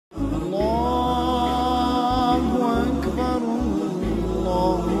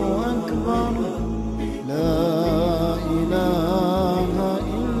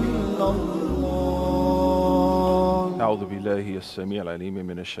بالله السميع العليم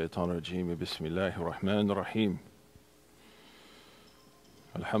من الشيطان الرجيم بسم الله الرحمن الرحيم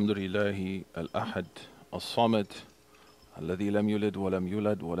الحمد لله الأحد الصمد الذي لم يلد ولم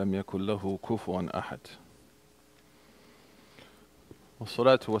يولد ولم يكن له كفوا أحد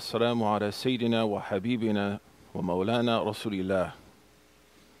والصلاة والسلام على سيدنا وحبيبنا ومولانا رسول الله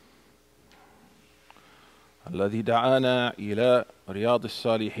الذي دعانا إلى رياض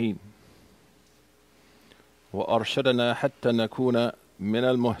الصالحين وأرشدنا حتى نكون من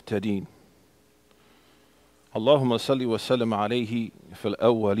المهتدين اللهم صل وسلم عليه في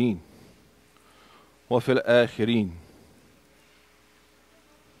الأولين وفي الآخرين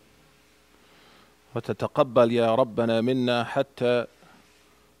وتتقبل يا ربنا منا حتى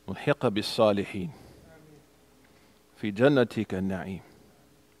نلحق بالصالحين في جنتك النعيم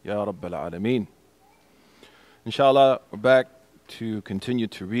يا رب العالمين. Inshallah, we're back to continue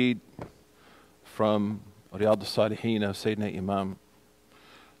to read from Riyadh Al-Salihin of Sayyidina Imam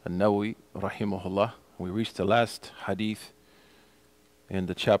An-Nawawi rahimahullah. We reached the last hadith in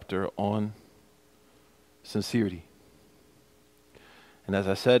the chapter on sincerity. And as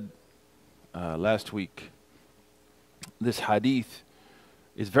I said last week, this hadith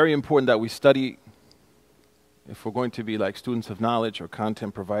is very important that we study if we're going to be like students of knowledge or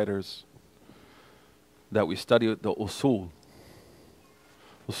content providers, that we study the usul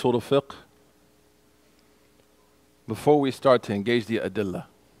al-fiqh, before we start to engage the adillah.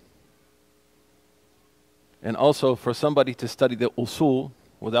 And also for somebody to study the usul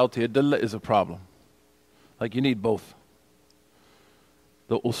without the adillah is a problem. Like you need both.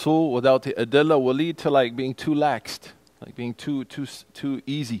 The usul without the adillah will lead to like being too laxed, like being too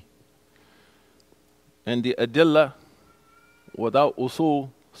easy. And the adillah without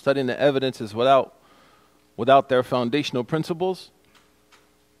usul, studying the evidences without their foundational principles,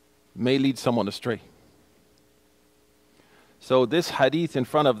 may lead someone astray. So this hadith in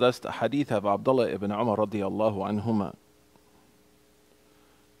front of us, the hadith of Abdullah ibn Umar radiyallahu anhuma,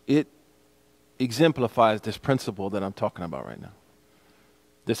 it exemplifies this principle that I'm talking about right now.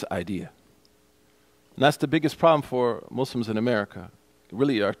 This idea. And that's the biggest problem for Muslims in America. It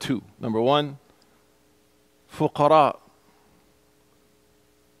really are two. Number one, fuqara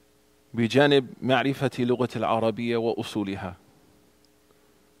بجانب معرفة لغة العربية وأصولها.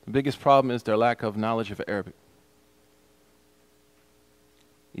 The biggest problem is their lack of knowledge of Arabic.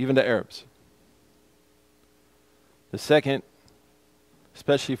 Even the Arabs. The second,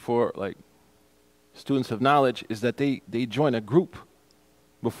 especially for like students of knowledge, is that they join a group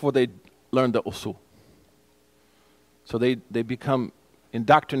before they learn the usul. So they become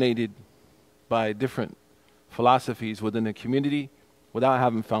indoctrinated by different philosophies within the community without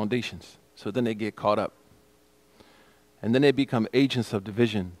having foundations. So then they get caught up. And then they become agents of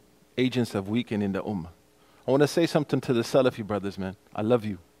division, agents of weakening the ummah. I want to say something to the Salafi brothers, man. I love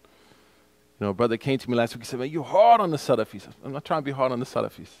you. You know, a brother came to me last week and said, man, you're hard on the Salafis. I'm not trying to be hard on the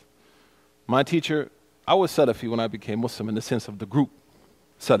Salafis. My teacher, I was Salafi when I became Muslim in the sense of the group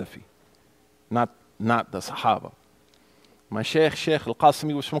Salafi, not the Sahaba. My Sheikh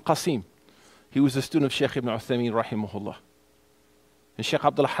Al-Qasimi was from Qasim. He was a student of Sheikh Ibn Uthaymeen rahimahullah. And Sheikh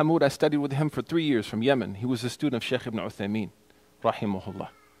Abdul Hamoud, I studied with him for 3 years from Yemen. He was a student of Sheikh Ibn Uthaymeen rahimahullah.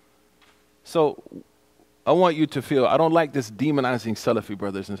 So I want you to feel, I don't like this demonizing Salafi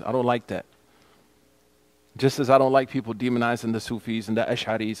brothers. I don't like that. Just as I don't like people demonizing the Sufis and the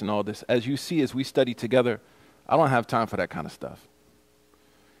Ash'aris and all this. As you see, as we study together, I don't have time for that kind of stuff.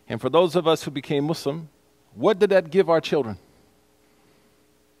 And for those of us who became Muslim, what did that give our children?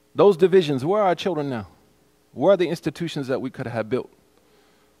 Those divisions, where are our children now? Where are the institutions that we could have built?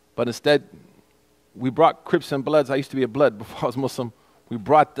 But instead, we brought Crips and Bloods. I used to be a Blood before I was Muslim. We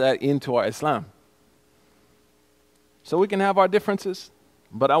brought that into our Islam. So we can have our differences,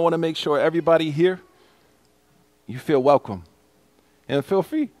 but I want to make sure everybody here, you feel welcome. And feel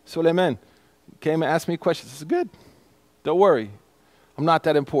free. Suleiman came and asked me questions. It's good. Don't worry. I'm not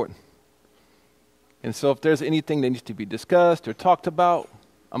that important. And so if there's anything that needs to be discussed or talked about,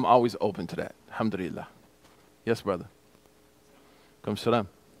 I'm always open to that. Alhamdulillah. Yes, brother. Come salam.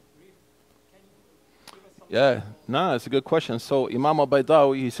 Yeah, it's a good question. So Imam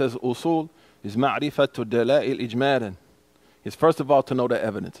al-Baydawi, he says, usul is ma'rifatu dala'il ijmalan. Is first of all to know the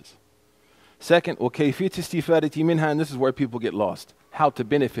evidences. Second, وكيفية استفادة منها, and this is where people get lost. How to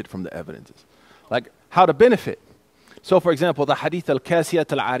benefit from the evidences. Like how to benefit. So for example, the hadith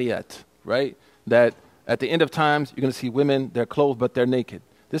al-kasiyat al-ariyat, right? That at the end of times, you're going to see women, they're clothed, but they're naked.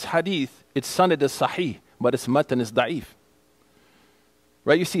 This hadith, its sanad is sahih, but its matan is da'if.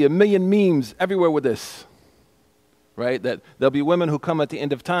 Right? You see a million memes everywhere with this. right? That there'll be women who come at the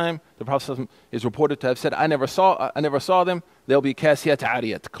end of time. The Prophet is reported to have said, I never saw them. They'll be kasiyat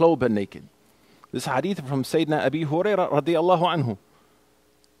ariyat, clothed and naked. This hadith from Sayyidina Abi Hurairah radiyallahu anhu.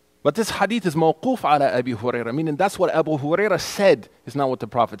 But this hadith is mawquf ala Abi Hurairah, meaning that's what Abu Hurairah said, is not what the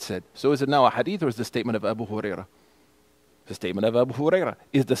Prophet said. So is it now a hadith or is the statement of Abu Hurairah? The statement of Abu Hurairah.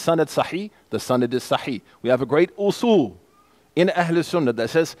 Is the sanad sahih? The sanad is sahih. We have a great usul in Ahl Sunnah that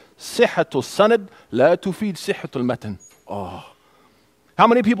says, Sihhatul sanad la tufid sihhatul matan. Oh. How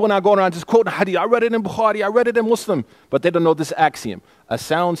many people now going around just quoting hadith? I read it in Bukhari, I read it in Muslim, but they don't know this axiom. A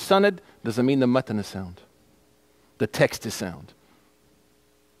sound sanad doesn't mean the matan is sound. The text is sound.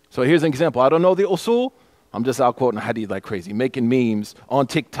 So here's an example. I don't know the usul. I'm just out quoting hadith like crazy, making memes on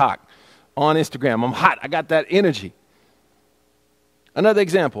TikTok, on Instagram. I'm hot. I got that energy. Another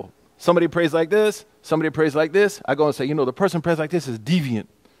example. Somebody prays like this. Somebody prays like this. I go and say, you know, the person prays like this is deviant.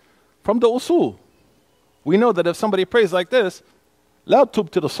 From the usul. We know that if somebody prays like this, la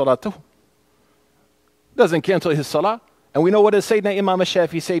tubtilu salatuh. Doesn't cancel his salah. And we know what Sayyidina Imam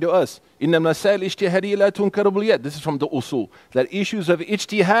Shafi say to us. Inna masail ijtihadi la tunkaru bil yad. This is from the usul. That issues of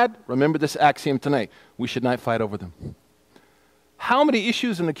ijtihad, remember this axiom tonight, we should not fight over them. How many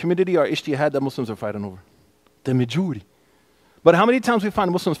issues in the community are ijtihad that Muslims are fighting over? The majority. But how many times we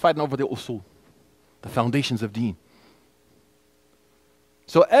find Muslims fighting over the usul, the foundations of deen?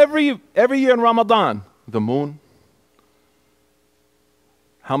 So every year in Ramadan, the moon,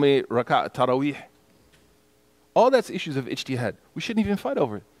 how many rak'at tarawih, all that's issues of ijtihad. We shouldn't even fight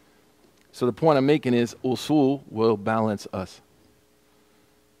over it. So the point I'm making is usul will balance us.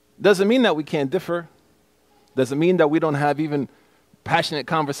 Doesn't mean that we can't differ. Doesn't mean that we don't have even passionate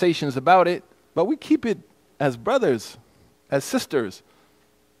conversations about it, but we keep it as brothers, as sisters.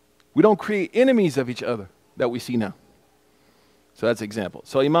 We don't create enemies of each other that we see now. So that's an example.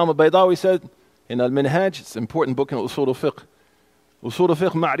 So Imam al-Baydawi said in Al-Minhaj, it's an important book in Usul al-Fiqh, Usul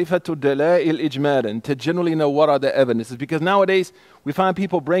al-Fiqh ma'rifatu dala'il ijmalan, to generally know what are the evidences. Because nowadays we find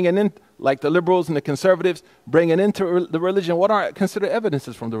people bringing in, like the liberals and the conservatives, bringing into the religion what are considered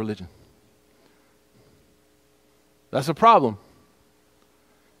evidences from the religion. That's a problem.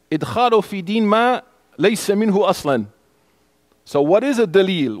 Idkhalu fi din ma laysa minhu aslan. So what is a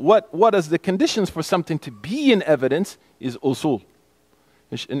dalil? What is the conditions for something to be in evidence is usul.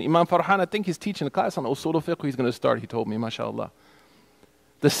 And Imam Farhan, I think he's teaching a class on usul al-fiqh. He's going to start, he told me, mashallah.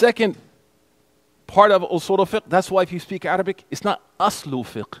 The second part of usul al-fiqh, that's why if you speak Arabic, it's not aslu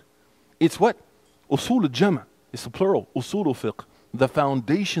fiqh. It's what? Usul al-jama'. It's a plural. Usul al-fiqh. The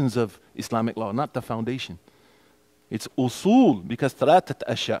foundations of Islamic law, not the foundation. It's usul because ثلاثة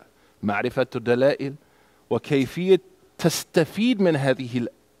أشياء. معرفة الدلائل وكيفية تستفيد من هذه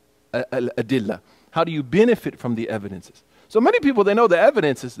الأدلة. How do you benefit from the evidences? So many people, they know the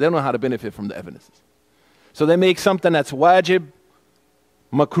evidences, they don't know how to benefit from the evidences. So they make something that's wajib,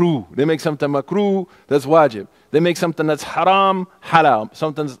 makruh. They make something makruh, that's wajib. They make something that's haram, halal.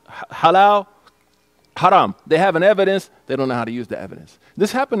 Something's halal, haram. They have an evidence, they don't know how to use the evidence.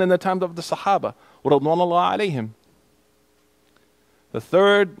 This happened in the time of the Sahaba, radwanullah alayhim. The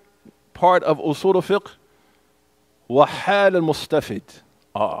third part of usul al-fiqh, wahal al-mustafid.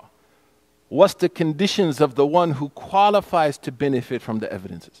 What's the conditions of the one who qualifies to benefit from the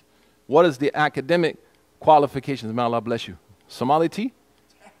evidences? What is the academic qualifications? May Allah bless you. Somali tea?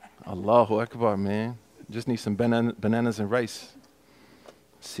 Allahu Akbar, man. Just need some bananas and rice.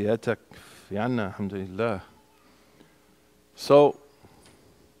 Siyatak fi'anna, alhamdulillah. So,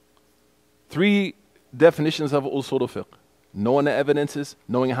 3 definitions of usul al-fiqh. Knowing the evidences,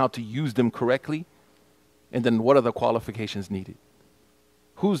 knowing how to use them correctly, and then what are the qualifications needed?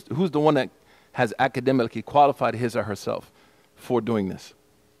 Who's the one that has academically qualified his or herself for doing this?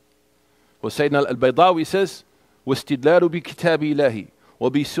 Well, Sayyidina Al-Baydawi says, وَاسْتِدْلَالُ بِكِتَابِ اللَّهِ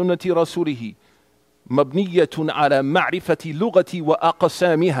وَبِسُنَّةِ رَسُولِهِ مَبْنِيَّةٌ عَلَى مَعْرِفَةِ لُغَةِ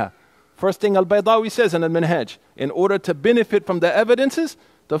وَأَقْسَامِهَا. First thing Al-Baydawi says in Al-Minhaj, in order to benefit from the evidences,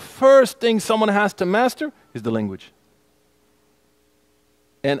 the first thing someone has to master is the language.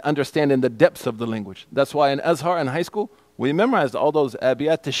 And understanding the depths of the language. That's why in Azhar in high school, we memorized all those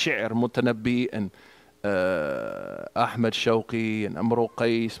abiyat al-shi'r, Mutanabbi, and Ahmed Shawqi, and Amru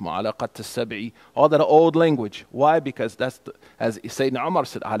Qais, Mu'alaqat al-Sab'i, all that old language. Why? Because that's, as Sayyidina Umar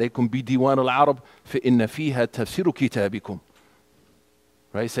said, alaykum bi diwan al-Arab, fa inna fiha tafsiru kitabikum.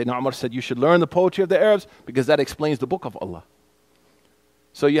 Right? Sayyidina Umar said, you should learn the poetry of the Arabs, because that explains the book of Allah.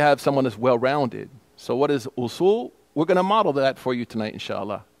 So you have someone that's well-rounded. So what is usul? We're going to model that for you tonight,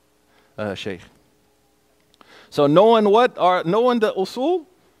 inshallah, Shaykh. So knowing the usul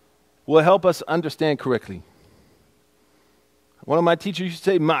will help us understand correctly. One of my teachers used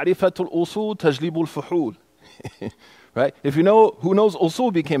to say, "Ma'rifatul usul tajlibul fuhul." Right? If you know who knows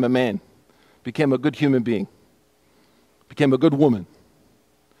usul became a man, became a good human being, became a good woman.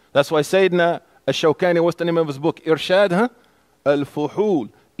 That's why Sayyidina Al-Shawkani, what's the name of his book? Irshad, Al-Fuhul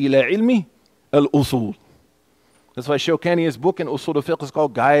ila ilmi al-usul. That's why Shawkani's book in Usul al-Fiqh is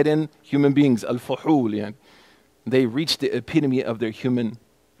called Guiding Human Beings, Al-Fuhul. Yani. They reach the epitome of their human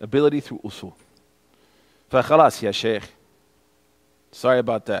ability through usul. فخلاص يا Shaykh. Sorry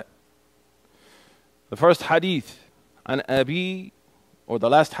about that. The first hadith, عن أبي, or the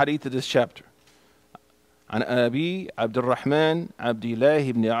last hadith of this chapter. عن أبي عبد الرحمن عبد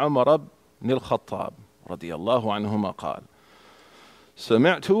الله بن عمر بن الخطاب رضي الله عنهما قال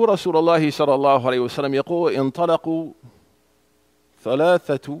سمعت رسول الله صلى الله عليه وسلم يقول انطلق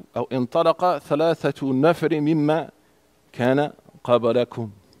ثلاثة نفر مما كان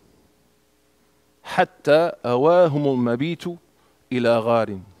قبلكم حتى أواهم المبيت إلى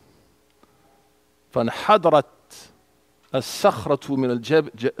غار فانحدرت الصخرة من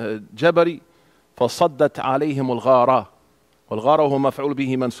الجبل فصدت عليهم الغارة والغارة هو مفعول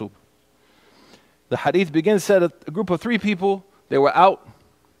به منصوب. The hadith begins, said a group of 3 people, they were out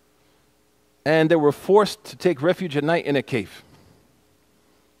and they were forced to take refuge at night in a cave.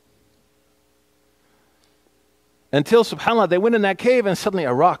 Until, subhanAllah, they went in that cave and suddenly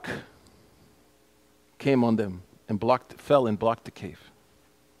a rock came on them and fell and blocked the cave.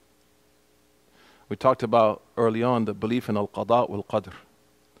 We talked about early on the belief in al-qada wal-qadr.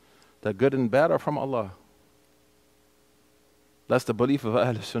 That good and bad are from Allah. That's the belief of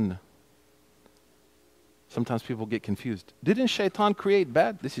Ahl Sunnah. Sometimes people get confused. Didn't shaitan create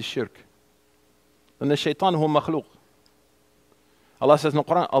bad? This is shirk. And the shaitan huwa makhluq. Allah says in the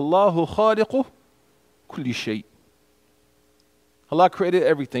Quran, Allahu khaliqu kulli shay. Allah created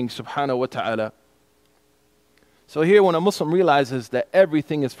everything, subhanahu wa ta'ala. So here when a Muslim realizes that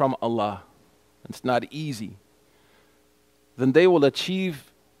everything is from Allah, it's not easy, then they will achieve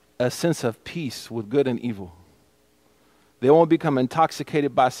a sense of peace with good and evil. They won't become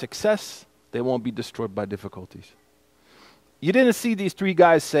intoxicated by success. They won't be destroyed by difficulties. You didn't see these 3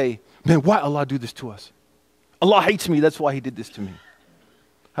 guys say, man, why Allah do this to us? Allah hates me, that's why He did this to me.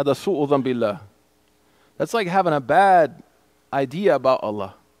 هذا سوء ظن بالله. That's like having a bad idea about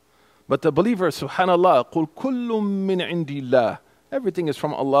Allah. But the believer, subhanallah, قُلْ كُلٌّ مِّنْ عِنْدِ اللَّهِ. Everything is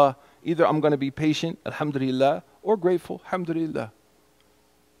from Allah. Either I'm going to be patient, alhamdulillah, or grateful, alhamdulillah.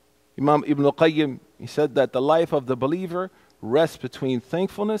 Imam Ibn al-Qayyim, he said that the life of the believer rests between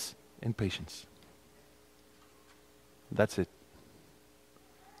thankfulness and patience. That's it.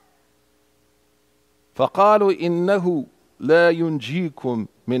 فقالوا إنه لا ينجيكم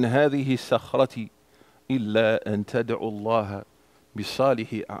من هذه الصخرة إلا أن تدعوا الله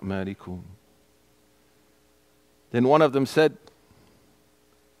بصالح أعمالكم. Then one of them said,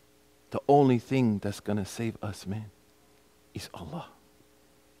 the only thing that's going to save us, man, is Allah.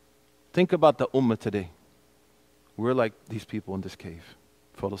 Think about the ummah today. We're like these people in this cave.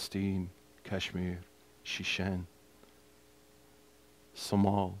 Palestine, Kashmir, Shishan,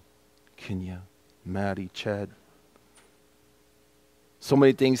 Somal, Kenya, Mali, Chad. So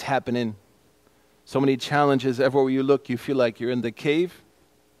many things happening. So many challenges. Everywhere you look, you feel like you're in the cave.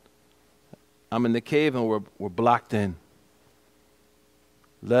 I'm in the cave and we're blocked in.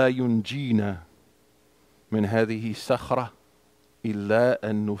 لا ينجينا من هذه الصخرة إلا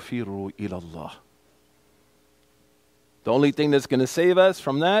أن نفر إلى الله. The only thing that's going to save us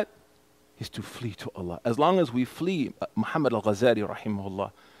from that is to flee to Allah. As long as we flee, Muhammad al-Ghazali,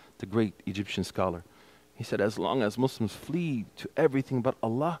 rahimahullah, the great Egyptian scholar, he said, as long as Muslims flee to everything but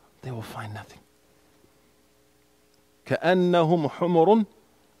Allah, they will find nothing. كأنهم حمر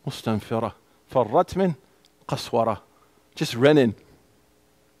مستنفرة فرت من قسورة. Just running.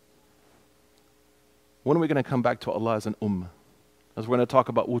 When are we going to come back to Allah as an ummah? As we're going to talk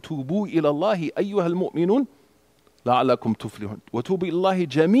about وَتُوبُوا إِلَى اللَّهِ أَيُّهَا الْمُؤْمِنُونَ لَعَلَّكُمْ تُفْلِحُونَ وَتُوبُوا إِلَى اللَّهِ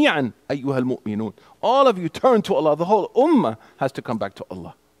جَمِيعًا أَيُّهَا الْمُؤْمِنُونَ. All of you turn to Allah. The whole ummah has to come back to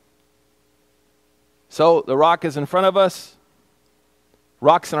Allah. So the rock is in front of us.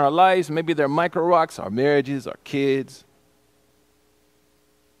 Rocks in our lives, maybe they're micro rocks, our marriages, our kids.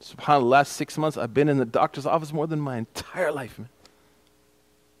 SubhanAllah, last 6 months I've been in the doctor's office more than my entire life, man.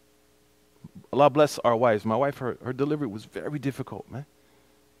 Allah bless our wives. My wife, her delivery was very difficult, man.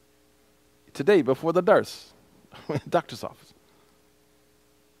 Today, before the dars, doctor's office.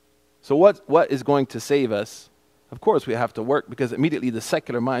 So what is going to save us? Of course, we have to work, because immediately the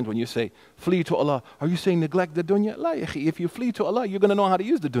secular mind, when you say, flee to Allah, are you saying neglect the dunya? La, if you flee to Allah, you're going to know how to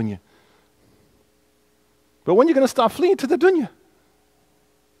use the dunya. But when are you going to stop fleeing to the dunya?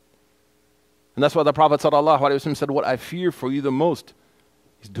 And that's why the Prophet ﷺ said, what I fear for you the most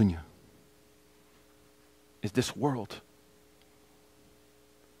is dunya. is this world.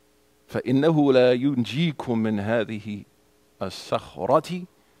 فَإِنَّهُ لَا يُنْجِيكُم مِّنْ هَذِهِ الصَّخْرَةِ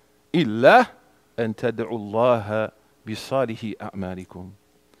إِلَّا أَن تَدْعُوا اللَّهَ بِصَالِحِ أَعْمَالِكُمْ.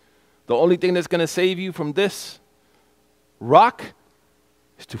 The only thing that's going to save you from this rock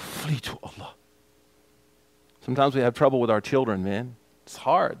is to flee to Allah. Sometimes we have trouble with our children, man. It's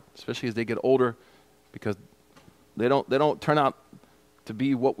hard, especially as they get older, because they don't turn out to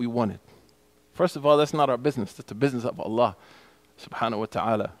be what we wanted. First of all, that's not our business. That's the business of Allah subhanahu wa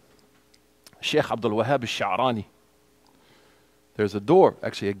ta'ala. Sheikh Abdul Wahhab al-Sha'rani. There's a door,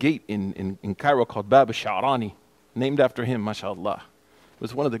 actually a gate in Cairo called Bab al-Sha'rani, named after him, mashallah. He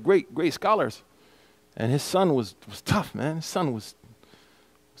was one of the great scholars. And his son was tough, man. His son was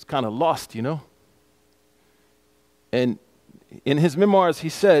kind of lost, you know. And in his memoirs, he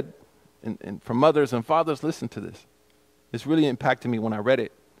said, and for mothers and fathers, listen to this. This really impacted me when I read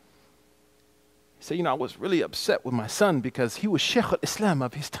it. He said, you know, I was really upset with my son because he was Sheikh al-Islam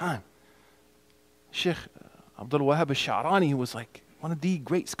of his time. Sheikh Abdul Wahhab al-Sha'rani, he was like one of the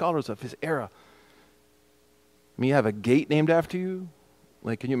great scholars of his era. I mean, you have a gate named after you.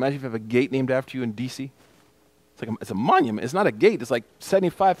 Like, can you imagine if you have a gate named after you in D.C.? It's a monument. It's not a gate. It's like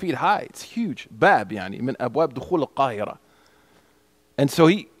 75 feet high. It's huge. Bab, yani, min abwab dukhul al-Qahira. And so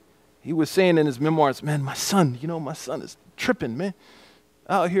he was saying in his memoirs, man, my son is tripping, man.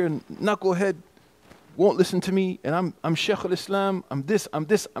 Out here, knucklehead, won't listen to me, and I'm Shaykh al-Islam, I'm this.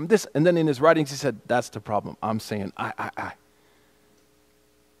 And then in his writings he said, that's the problem. I'm saying I. And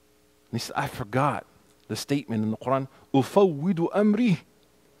he said, I forgot the statement in the Quran, أُفَوِّدُ أَمْرِي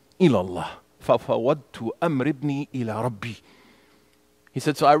إِلَى اللَّهِ فَفَوَّدْتُ أَمْرِ ابْنِي إِلَى رَبِّي. He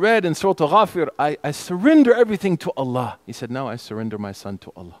said, so I read in Surah Al-Ghafir, I surrender everything to Allah. He said, now I surrender my son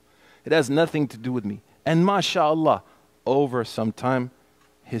to Allah. It has nothing to do with me. And mashallah, over some time,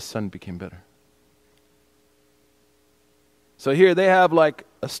 his son became better. So here they have like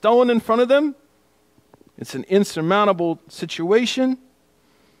a stone in front of them. It's an insurmountable situation.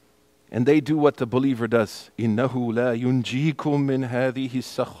 And they do what the believer does. إِنَّهُ لَا يُنْجِيكُم مِّنْ هَذِهِ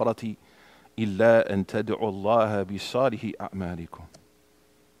الصَّخْرَةِ إِلَّا أَن تَدْعُوا اللَّهَ بِصَالِحِ أَعْمَالِكُمْ.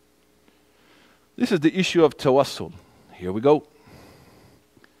 This is the issue of tawassul. Here we go.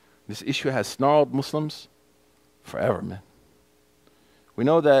 This issue has snarled Muslims forever, man. We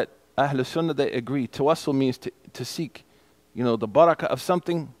know that Ahl Sunnah, they agree. Tawassul means to seek, you know, the barakah of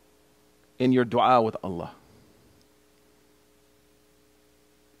something in your dua with Allah.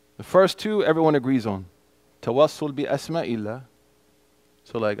 The first two, everyone agrees on. Tawassul bi asma'illah.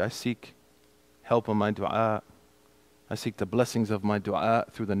 So like I seek help on my dua. I seek the blessings of my dua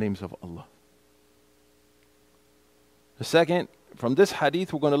through the names of Allah. The second, from this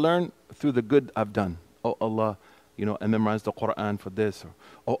hadith, we're going to learn through the good I've done. Oh Allah, you know, I memorized the Quran for this. Or,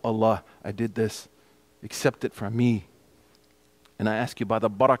 oh Allah, I did this. Accept it from me. And I ask you by the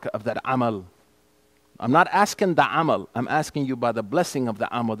barakah of that amal. I'm not asking the amal. I'm asking you by the blessing of the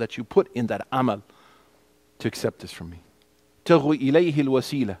amal that you put in that amal to accept this from me. تَغْوِ إِلَيْهِ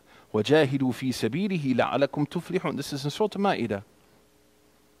الْوَسِيلَةِ وَجَاهِدُوا فِي سَبِيلِهِ لَعَلَكُمْ تُفْلِحُونَ. This is in Surah Al-Ma'idah.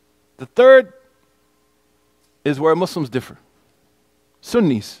 The third is where Muslims differ.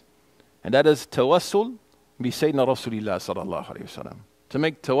 Sunnis. And that is tawassul bi Sayyidina Rasulillah sallallahu alayhi wa sallam. To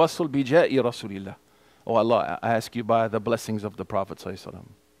make tawassul bi ja'i Rasulillah. Oh Allah, I ask you by the blessings of the Prophet sallallahu alayhi wa sallam.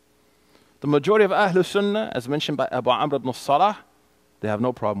 The majority of Ahlul Sunnah, as mentioned by Abu Amr ibn Salah, they have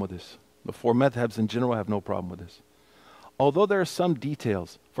no problem with this. The four madhabs in general have no problem with this. Although there are some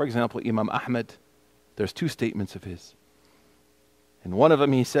details. For example, Imam Ahmed, there's two statements of his. In one of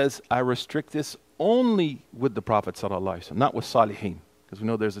them he says, I restrict this only with the Prophet sallallahu alaihi wasallam, not with Salihin, because we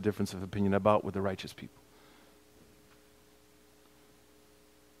know there's a difference of opinion about with the righteous people.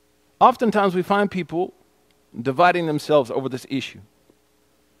 Oftentimes we find people dividing themselves over this issue.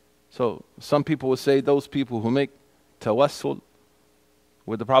 So some people will say those people who make tawassul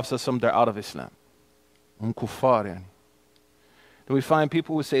with the Prophet sallallahu alaihi wasallam, they're out of Islam. Kuffar, yani. Then we find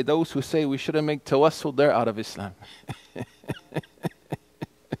people who say those who say we shouldn't make tawassul, they're out of Islam.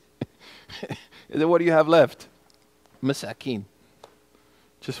 Then what do you have left? Masakeen.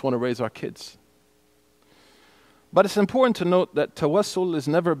 Just want to raise our kids. But it's important to note that tawassul has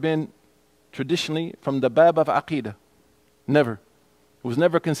never been traditionally from the bab of aqidah. Never. It was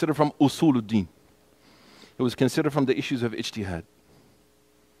never considered from usuluddin. It was considered from the issues of ijtihad.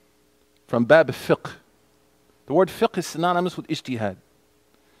 From bab fiqh. The word fiqh is synonymous with ijtihad.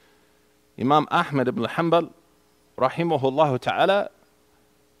 Imam Ahmad ibn Hanbal, rahimahullah ta'ala,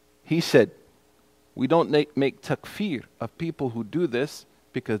 he said, we don't make takfir of people who do this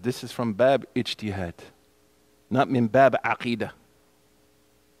because this is from bab ijtihad, not min bab aqidah.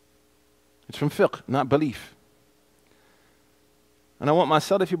 It's from fiqh, not belief. And I want my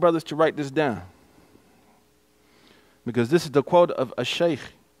Salafi brothers to write this down, because this is the quote of Shaykh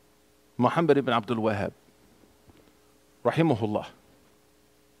Muhammad ibn Abdul Wahhab, rahimahullah,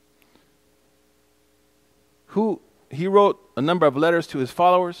 who he wrote a number of letters to his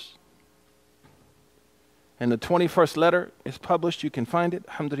followers. And the 21st letter is published. You can find it,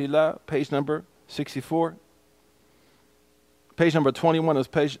 alhamdulillah, page number 64. Page number 21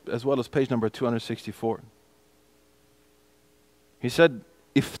 as well as page number 264. He said,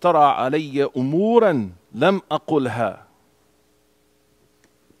 افترى علي أمورا لم أقلها.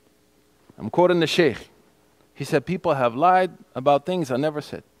 I'm quoting the Sheikh. He said, people have lied about things I never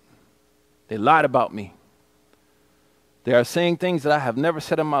said. They lied about me. They are saying things that I have never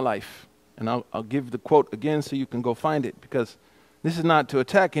said in my life. And I'll give the quote again so you can go find it, because this is not to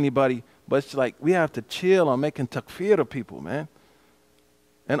attack anybody, but it's like we have to chill on making takfir of people, man.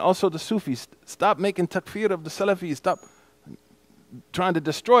 And also the Sufis, stop making takfir of the Salafis. Stop trying to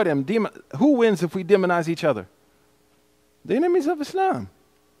destroy them. Who wins if we demonize each other? The enemies of Islam.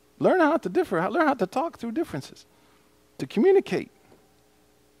 Learn how to differ. Learn how to talk through differences, to communicate.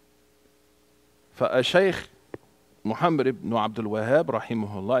 فالشيخ محمد بن عبد الوهاب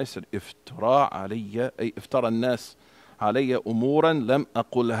رحمه الله said, افترى علي أي افترى الناس علي أمورا لم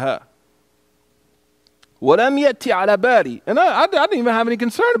أقلها ولم يأتي على بالي. And I didn't even have any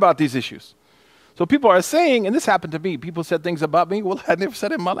concern about these issues. So people are saying, and this happened to me, people said things about me, well, I never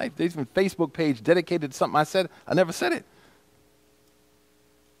said it in my life. There's even a Facebook page dedicated to something I said. I never said it.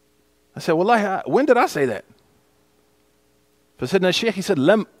 I said, wallahi, when did I say that? فسيدنا الشيخ, he said,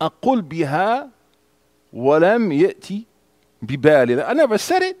 لم أقل بها ولم يأتي ببالي. I never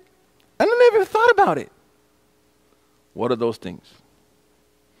said it, and I never thought about it. What are those things?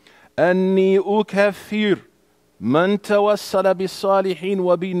 أني أكفر من توسل بالصالحين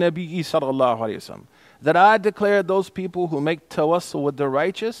وبالنبي صلى الله عليه وسلم. That I declare those people who make tawassul with the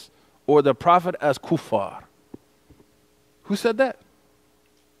righteous or the prophet as kuffar. Who said that?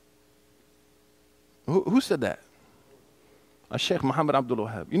 Who said that? Sheikh Muhammad Abdul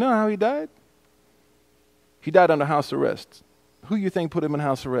Wahhab. You know how he died? He died under house arrest. Who you think put him in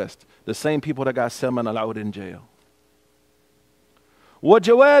house arrest? The same people that got Salman al-Awd in jail.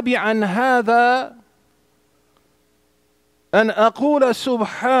 وجوابي عن هذا أن أقول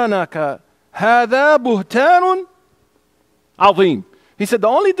سبحانك هذا بهتان عظيم. He said, the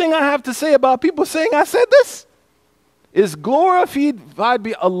only thing I have to say about people saying I said this is glorified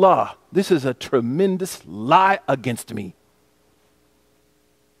be Allah. This is a tremendous lie against me.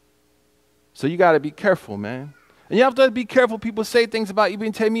 So you got to be careful, man. And you have to be careful. People say things about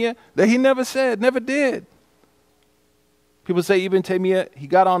Ibn Taymiyyah that he never said, never did. People say Ibn Taymiyyah, he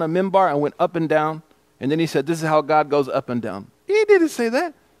got on a minbar and went up and down, and then he said, this is how God goes up and down. He didn't say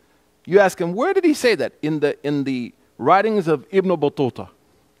that. You ask him, where did he say that? In the writings of Ibn Battuta.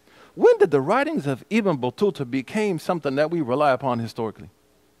 When did the writings of Ibn Battuta became something that we rely upon historically?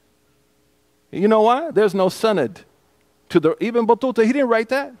 You know why? There's no sanad to the Ibn Battuta. He didn't write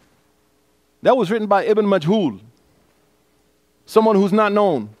that. That was written by Ibn Majhul, someone who's not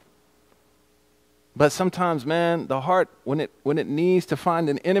known. But sometimes, man, the heart, when it needs to find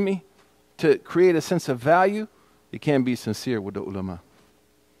an enemy to create a sense of value, it can't be sincere with the ulama.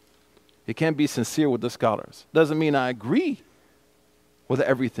 It can't be sincere with the scholars. Doesn't mean I agree with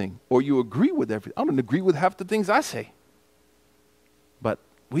everything, or you agree with everything. I don't agree with half the things I say. But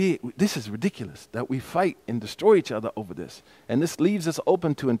this is ridiculous that we fight and destroy each other over this. And this leaves us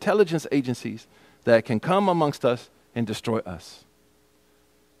open to intelligence agencies that can come amongst us and destroy us.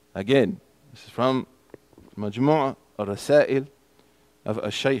 Again, this is from Majmu' al-Rasail of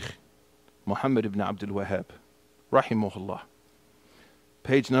Al-Shaykh Muhammad ibn Abdul Wahhab, rahimahullah.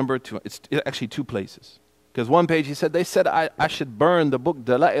 Page number 2. It's actually 2 places. Because one page he said, they said I should burn the book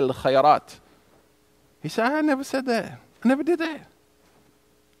Dala'il al-Khayarat. He said, I never said that. I never did that.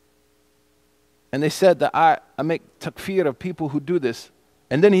 And they said that I make takfir of people who do this.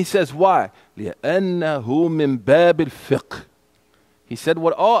 And then he says, why? لِأَنَّهُ مِن بَابِ الْفِقْهِ. He said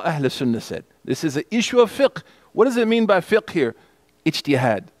what all Ahl Sunnah said. This is an issue of fiqh. What does it mean by fiqh here?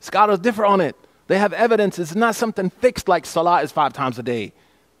 Ijtihad. Scholars differ on it. They have evidence. It's not something fixed like salah is 5 times a day.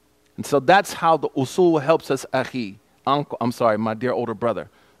 And so that's how the usul helps us, akhi. Uncle, I'm sorry, my dear older brother.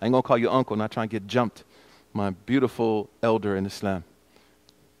 I ain't going to call you uncle, not trying to get jumped. My beautiful elder in Islam.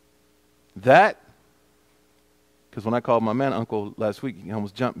 That, because when I called my man uncle last week, he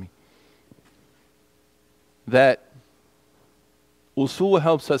almost jumped me. That usul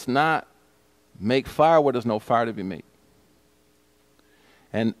helps us not make fire where there's no fire to be made.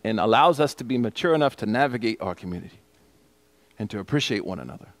 And allows us to be mature enough to navigate our community and to appreciate one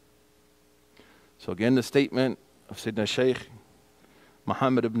another. So again, the statement of Sayyidina Shaykh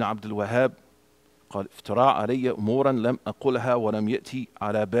Muhammad ibn Abdul Wahhab, قال افتراء علي أمورا لم أقلها ولم يأتي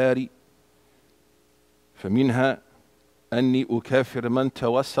على بالي فمنها أني أكافر من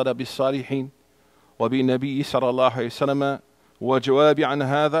توسل بالصالحين وبالنبي صلى الله عليه وسلم وجوابي عن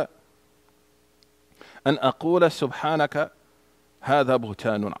هذا أن أقول سبحانك هذا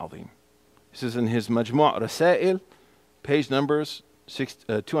بهتان عظيم. This is in his Majmu' Rasail, page numbers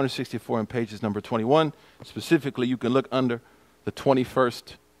 264 and pages number 21. Specifically, you can look under the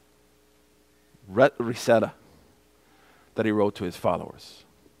 21st Risala that he wrote to his followers.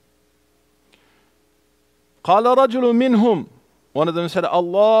 قال رجل منهم, one of them said,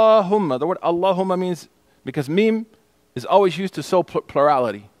 Allahumma. The word Allahumma means, because mim is always used to show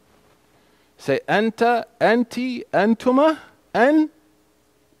plurality. Say anta, anti, antuma, antum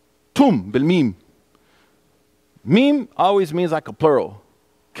bil mim. Mim always means like a plural.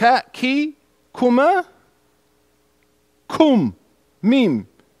 Ka, ki, kuma, kum, mim.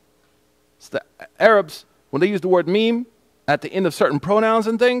 It's the Arabs, when they use the word mim at the end of certain pronouns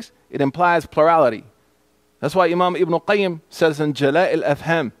and things, it implies plurality. That's why Imam Ibn Qayyim says in Jala'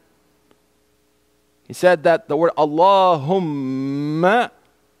 al-Afham, he said that the word Allahumma,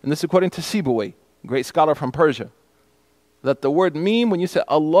 and this is according to Sibawayh, great scholar from Persia, that the word meme, when you say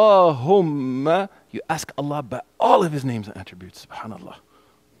Allahumma, you ask Allah by all of his names and attributes, subhanallah.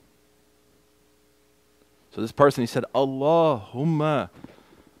 So this person, he said, Allahumma,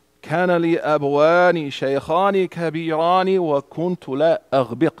 kana li abwani shaykhani kabirani wa kuntu la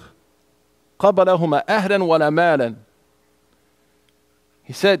aghbiq. قبلهما أهلا ولا مالا.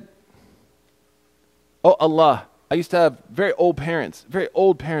 He said, oh Allah, I used to have very old parents. Very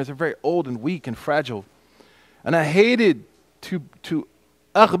old parents are very old and weak and fragile. And I hated to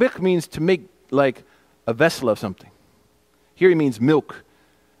أغبق means to make like a vessel of something. Here he means milk.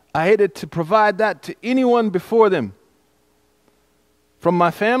 I hated to provide that to anyone before them, from my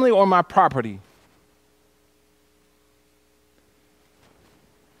family or my property.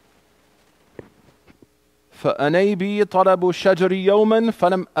 فأني بي طلب الشجر يوما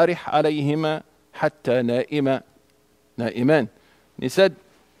فلم أرح عليهما حتى نائمان. He said,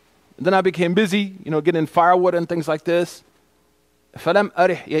 then I became busy, getting firewood and things like this. فلم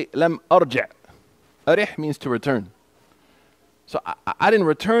أرح لم أرجع. أرح means to return. So I didn't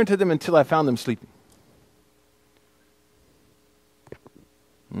return to them until I found them sleeping.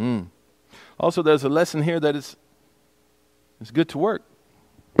 Also, there's a lesson here that it's good to work.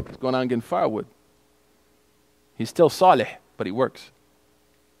 He's going out and getting firewood. He's still salih, but he works.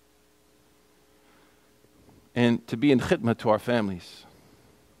 And to be in khidmah to our families.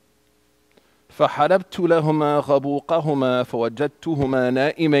 فَحَلَبْتُ لَهُمَا غَبُوقَهُمَا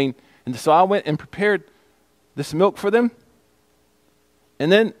فَوَجَدْتُهُمَا نَائِمَيْن. And so I went and prepared this milk for them.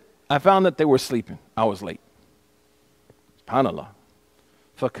 And then I found that they were sleeping. I was late. SubhanAllah.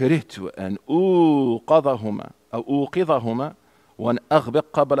 فَكَرِهْتُ أَنْ أُوقِظَهُمَا أَوْ أُوقِظَهُمَا وَأَنْ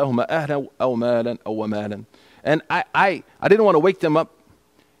أَغْبِقْ قَبْلَهُمَا أَهْلًا أَوْ مَالًا أَوْ وَمَالًا. And I didn't want to wake them up,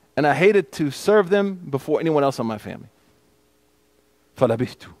 and I hated to serve them before anyone else in my family.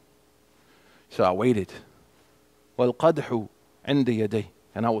 فَلَبِثْتُ. So I waited. وَالْقَدْحُ عِنْدِ يَدَيْهِ.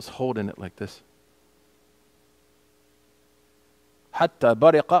 And I was holding it like this. حَتَّى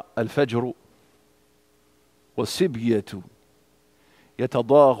بَرِقَ الْفَجْرُ وَالسِّبْيَةُ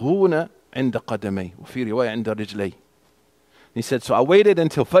يَتَضَاغُونَ عِنْدَ قَدَمَيْهِ وفي رواية عند رجليه. He said, so I waited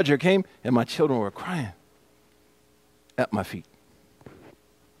until Fajr came, and my children were crying at my feet.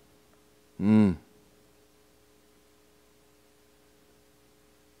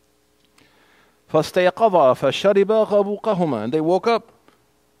 فَاسْتَيْقَظَا فَشَرِبَا غَبُوقَهُمَا. And they woke up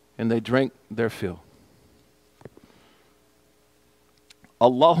and they drank their fill.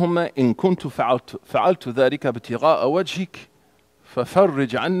 اللهم إن كنت فعلت ذلك ابتغاء وجهك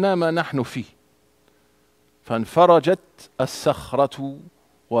ففرج عنا ما نحن فيه. فانفرجت الصخرة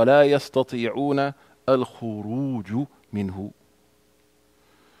ولا يستطيعون الخروج منه.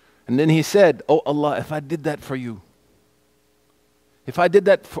 And then he said, oh Allah, if I did that for you, if I did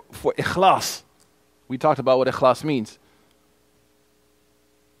that for ikhlas, we talked about what ikhlas means,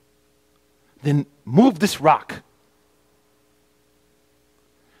 then move this rock.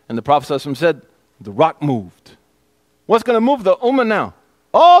 And the Prophet ﷺ said, the rock moved. What's going to move the ummah now?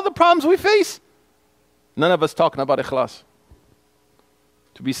 All the problems we face. None of us talking about ikhlas.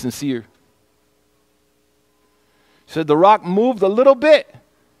 To be sincere. He said the rock moved a little bit,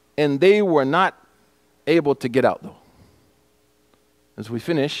 and they were not able to get out though. As we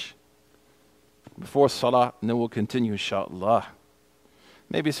finish, before salah, and then we'll continue inshallah.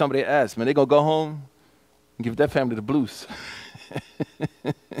 Maybe somebody asks, man, they going to go home and give their family the blues.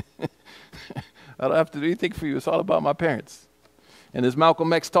 I don't have to do anything for you. It's all about my parents. And as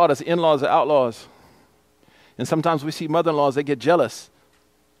Malcolm X taught us, in-laws are outlaws. And sometimes we see mother-in-laws, they get jealous.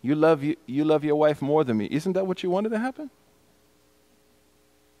 You love your wife more than me. Isn't that what you wanted to happen?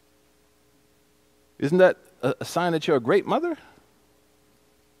 Isn't that a sign that you're a great mother?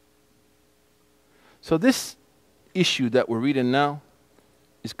 So this issue that we're reading now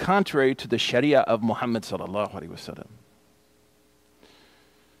is contrary to the Sharia of Muhammad sallallahu alaihi wasallam.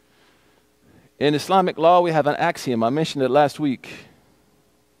 In Islamic law, we have an axiom. I mentioned it last week.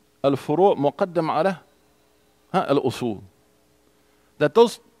 Al-furu' muqaddam ala al-usul. That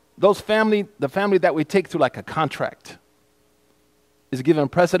the family that we take through like a contract is given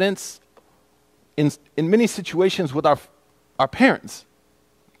precedence in many situations with our parents.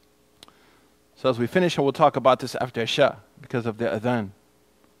 So as we finish, and we'll talk about this after Isha because of the adhan.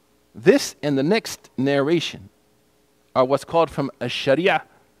 This and the next narration are what's called from Ash-Sharia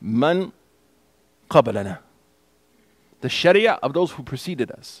man qabalana. The Sharia of those who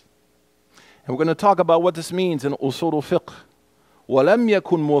preceded us. And we're going to talk about what this means in usul al-fiqh. وَلَمْ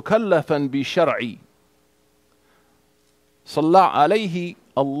يَكُنْ مُكَلَّفًا بِشَرْعِي صَلَّى عَلَيْهِ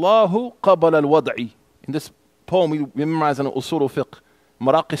اللَّهُ قَبَلَ الْوَضْعِ. In this poem we memorize in usul al-fiqh,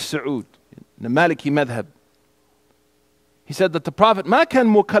 Maraq al-Su'ud, the Maliki madhab. He said that the Prophet ما كان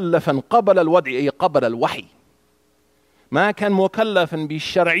مكلفا قبل الوضع أي قبل الوحي ما كان مكلفا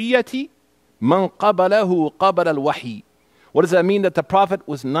بالشرعية من قبله قبل الوحي. What does that mean? That the Prophet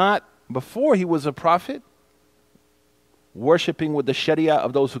was not, before he was a prophet, worshipping with the Sharia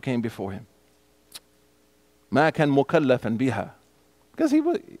of those who came before him. ما كان مكلفا بها, because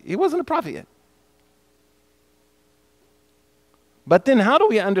he wasn't a prophet yet. But then how do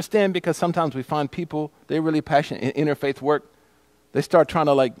we understand, because sometimes we find people, they're really passionate in interfaith work, they start trying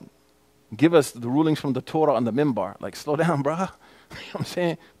to like give us the rulings from the Torah on the minbar. Like, slow down, bro. You know what I'm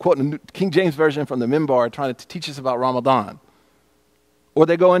saying? Quoting the King James Version from the minbar, trying to teach us about Ramadan. Or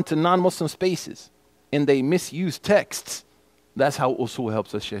they go into non-Muslim spaces and they misuse texts. That's how usul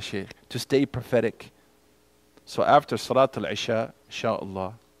helps us, Shaykh, to stay prophetic. So after Salat al-Isha,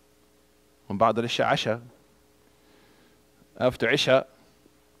 inshaAllah, and ba'd al-Isha, Asha, after Isha,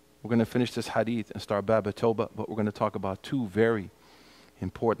 we're going to finish this hadith and start Bab al-Tawbah, but we're going to talk about two very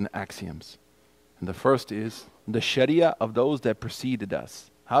important axioms. And the first is the Sharia of those that preceded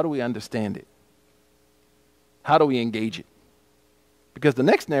us. How do we understand it? How do we engage it? Because the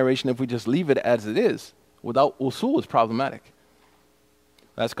next narration, if we just leave it as it is, without usul, is problematic.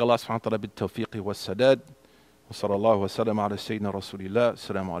 Ask Allah subhanahu wa ta'ala bit-tawfiqi was-sadad. Wa sallallahu wa sallam ala sayyidina Rasulillah.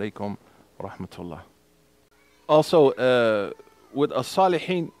 Assalamu alaikum wa rahmatullah. Also, with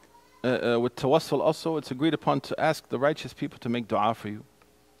Al-Salihin, with tawassul also, it's agreed upon to ask the righteous people to make dua for you.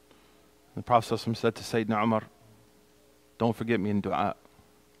 The Prophet ﷺ said to Sayyidina Umar, don't forget me in dua,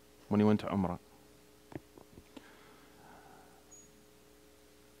 when he went to Umrah.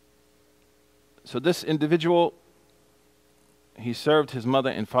 So this individual, he served his mother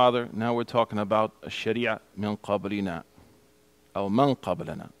and father. Now we're talking about a sharia min qablina, or man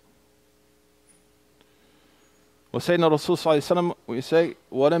qablana. وسيدنا الرسول صلى الله عليه وسلم, we say,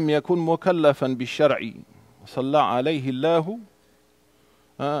 وَلَمْ يَكُنْ مُكَلَّفًا بِالشَّرْعِ وَصَلَّى عَلَيْهِ اللَّهُ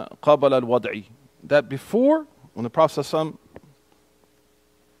قَبَلَ الْوَضْعِ. That before, when the Prophet ﷺ,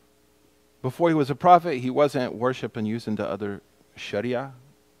 before he was a prophet, he wasn't worshiping using the other sharia,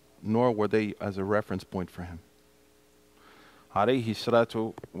 nor were they as a reference point for him. عليه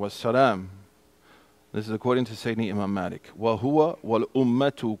الصلاة والسلام. This is according to Sayyidina Imam Malik. وَهُوَ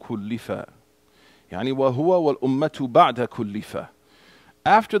وَالْأُمَّةُ كُلِّفًا. يعني وَهُوَ وَالْأُمَّةُ بَعْدَ كُلِّفًا.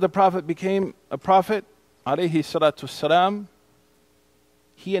 After the Prophet became a prophet, عليه الصلاة والسلام,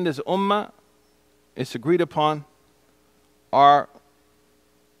 he and his ummah, it's agreed upon, are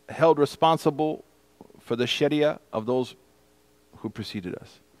held responsible for the sharia of those who preceded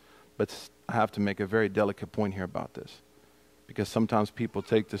us. But I have to make a very delicate point here about this, because sometimes people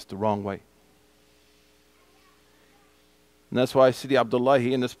take this the wrong way. And that's why Sidi Abdullah,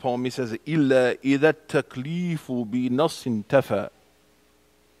 in this poem, he says, إِلَّا إِذَا التَّكْلِيفُ بِنَصٍ تَفَى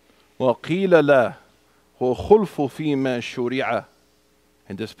وَقِيلَ لَا هُوَ خُلْفُ فِي مَا شُرِعَ.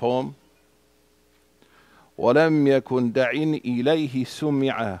 In this poem, وَلَمْ يَكُنْ دَعِنْ إِلَيْهِ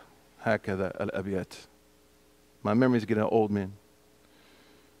سُمِعَ. هكذا الأبيات. My memory is getting old, man.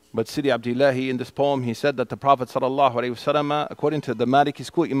 But Sidi Abdullah, in this poem, he said that the Prophet sallallahu alaihi wasallam, according to the Maliki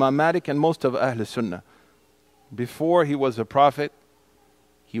school, Imam Malik and most of Ahl Sunnah, before he was a prophet,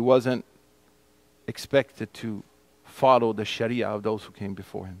 he wasn't expected to follow the sharia of those who came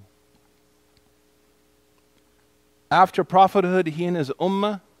before him. After prophethood, he and his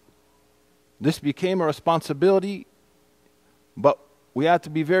ummah, this became a responsibility, but we have to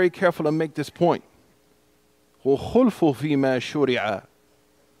be very careful and make this point. وَخُلْفُ فِي مَا شُرِعَ.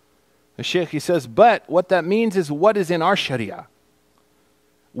 The Shaykh, he says, but what that means is what is in our Sharia.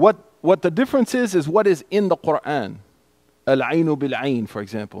 What the difference is what is in the Quran. Al-Aynu bil-Ayn, for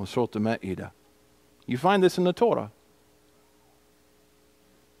example, in Surah Al-Ma'idah. You find this in the Torah.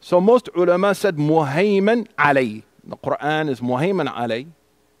 So most ulama said muhayman alay. The Quran is muhayman alay.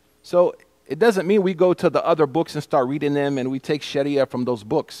 So it doesn't mean we go to the other books and start reading them and we take Sharia from those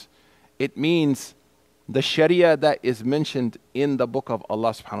books. It means the Sharia that is mentioned in the book of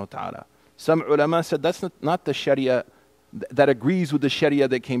Allah subhanahu wa ta'ala. Some ulama said that's not the Sharia that agrees with the Sharia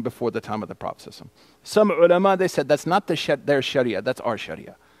that came before the time of the Prophet. Some ulama, they said that's not their Sharia, that's our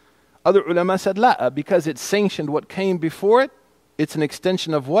Sharia. Other ulama said la, because it sanctioned what came before it. It's an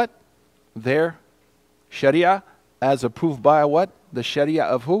extension of what? Their Sharia, as approved by what? The Sharia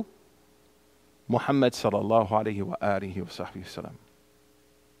of who? Muhammad sallallahu alayhi wa alihi wa sahbihi wasallam.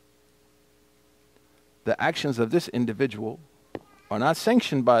 The actions of this individual are not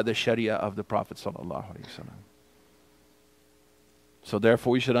sanctioned by the Sharia of the Prophet sallallahu alayhi wa sallam. So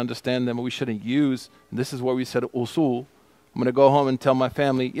therefore we should understand them. We shouldn't use, and this is where we said usul. I'm going to go home and tell my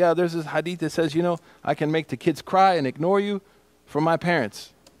family, yeah, there's this hadith that says, you know, I can make the kids cry and ignore you for my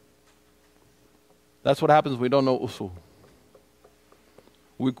parents. That's what happens when we don't know usul.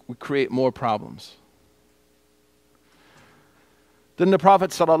 We create more problems. Then the Prophet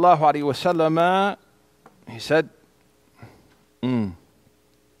sallallahu alaihi wasallam, he said, قال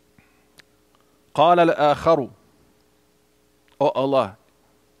الآخر, O Allah,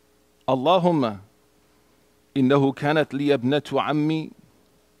 Allahumma إنه كانت لي ابنة عمي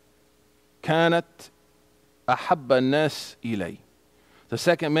كانت أحب الناس إلي. The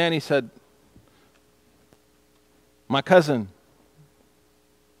second man, he said, my cousin,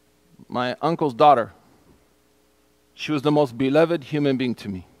 my uncle's daughter, she was the most beloved human being to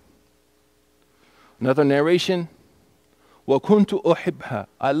me. Another narration, وَكُنْتُ أُحِبْهَا,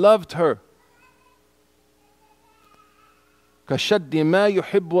 I loved her. كَشَدِّ مَا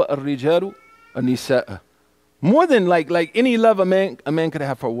يُحِبُّ الرِّجَالُ النِّسَاءَ, more than like any love a man could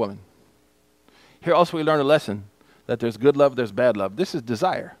have for a woman. Here also we learn a lesson that there's good love, there's bad love. This is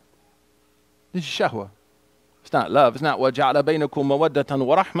desire. This is shahwa. It's not love. It's not وَجَعَلَ بَيْنَكُمْ مَوَدَّةً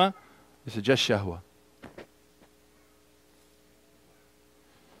وَرَحْمَةً. This is just shahwa.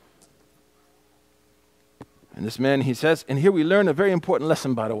 And this man, he says, and here we learn a very important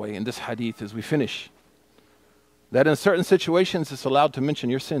lesson, by the way, in this hadith as we finish. That in certain situations it's allowed to mention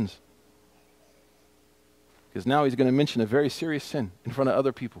your sins. Because now he's going to mention a very serious sin in front of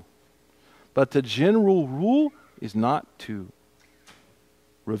other people. But the general rule is not to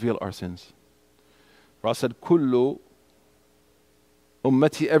reveal our sins. Rasul said, Kullu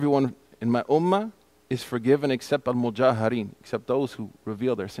ummati, everyone in my ummah is forgiven except al-mujaharin, except those who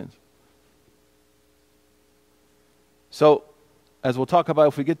reveal their sins. So, as we'll talk about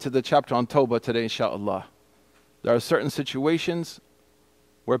if we get to the chapter on Tawbah today, inshallah, there are certain situations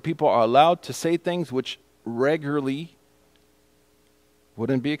where people are allowed to say things which regularly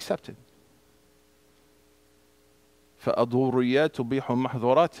wouldn't be accepted. فَأَضُورِيَّاتُ تُبِيحُ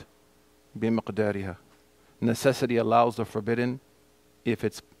الْمَحْظُورَاتِ بِمِقْدَارِهَا. Necessity allows the forbidden if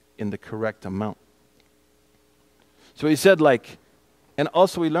it's in the correct amount. So he said and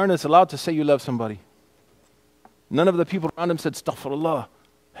also we learn it's allowed to say you love somebody. None of the people around him said, Astaghfirullah.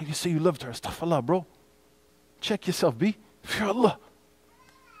 How you say you loved her? Astaghfirullah, bro. Check yourself, B. Fear Allah.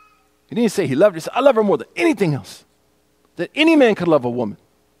 He didn't say he loved her. He said, I love her more than anything else. That any man could love a woman.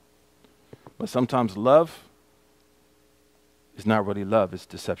 But sometimes love is not really love, it's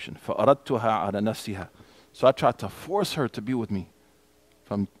deception. فَأَرَدْتُهَا عَلَى نَفْسِهَا. So I tried to force her to be with me.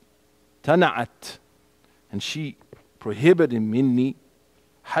 From تَنَعَتْ. And she prohibited minni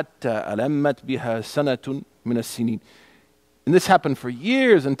حَتَّى أَلَمَّتْ بِهَا سَنَةٌ مِنَ السِّنِينَ. And this happened for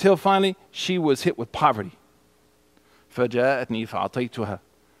years until finally she was hit with poverty. فَجَاءَتْنِي فَأَعْطَيْتُهَا.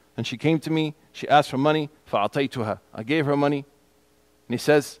 And she came to me, she asked for money, فَأَعْطَيْتُهَا. I gave her money. And he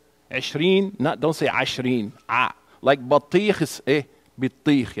says, 20, don't say 20, like بطيخ is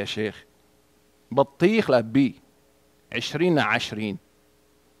بطيخ يا شيخ. بطيخ لا بي. 20 20.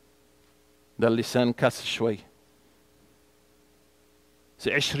 ده اللسان كسر شوي.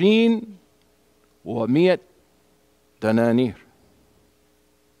 20 و100 دنانير.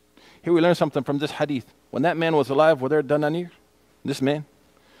 Here we learn something from this hadith. When that man was alive, were there dananir? This man,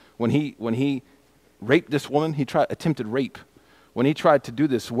 when he raped this woman, he attempted rape. When he tried to do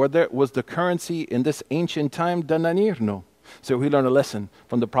this, was the currency in this ancient time dananir? No. So we learn a lesson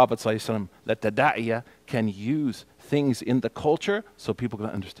from the Prophet ﷺ that the da'iyah can use things in the culture so people can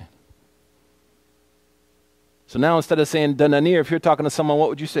understand. So now instead of saying dananir, if you're talking to someone, what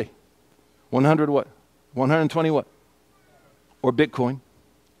would you say? 100 what? 120 what? Or Bitcoin.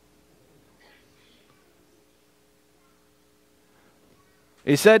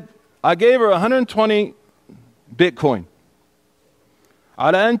 He said, I gave her 120 Bitcoin.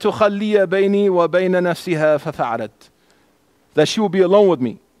 على أن تخلي بيني وبين نفسها ففعلت. That she will be alone with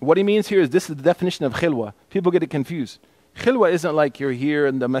me. What he means here is this is the definition of khilwa. People get it confused. Khilwa isn't like you're here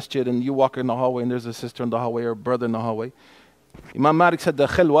in the masjid and you walk in the hallway and there's a sister in the hallway or a brother in the hallway. Imam Malik said the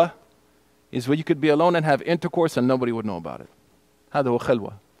khilwa is where you could be alone and have intercourse and nobody would know about it. هذا هو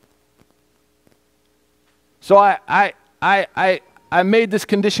khilwa. So I made this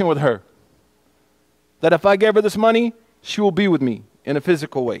condition with her that if I gave her this money, she will be with me in a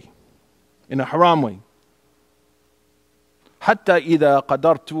physical way, in a haram way. حتى إذا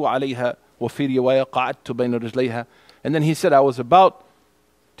قدرت عليها وفي رواية قعدت بين رجليها. And then he said, I was about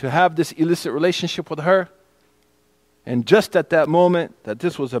to have this illicit relationship with her, and just at that moment that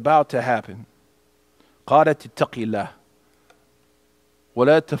this was about to happen, قالت اتقي الله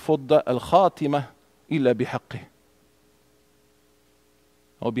ولا تفض الخاتمة إلا بحقه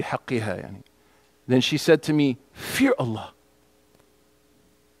أو بحقها يعني. Then she said to me, fear Allah.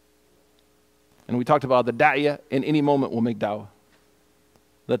 And we talked about the da'iyah in any moment will make da'wah.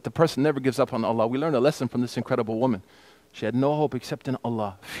 That the person never gives up on Allah. We learned a lesson from this incredible woman. She had no hope except in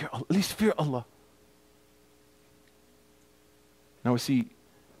Allah. Fear Allah. At least fear Allah. Now we see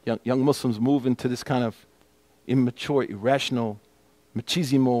young Muslims move into this kind of immature, irrational,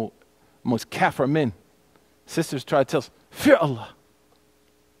 machismo, most kafir men. Sisters try to tell us, fear Allah.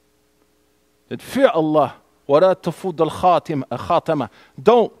 That fear Allah. وَلَا تَفُضَّ الْخَاتَمَةِ.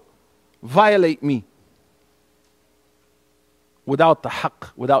 Don't violate me without the haqq,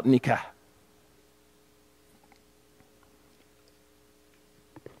 without nikah.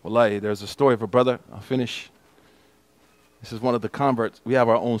 Wallahi, there's a story of a brother. I'll finish. This is one of the converts. We have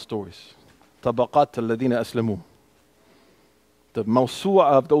our own stories. Tabaqat al-ladina aslamu. The mawsu'a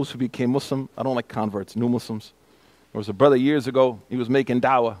of those who became Muslim. I don't like converts, new Muslims. There was a brother years ago. He was making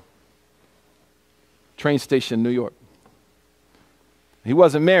da'wah. Train station in New York. He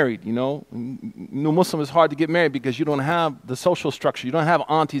wasn't married, you know. New Muslim is hard to get married because you don't have the social structure. You don't have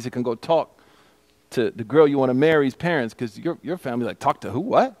aunties that can go talk to the girl you want to marry's parents because your family like, talk to who?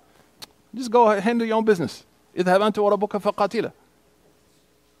 What? Just go handle your own business. اذهب أنت وربك فقاتلا.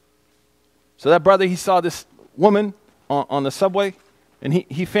 So that brother, he saw this woman on the subway and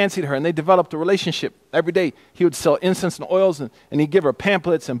he fancied her and they developed a relationship. Every day he would sell incense and oils and he'd give her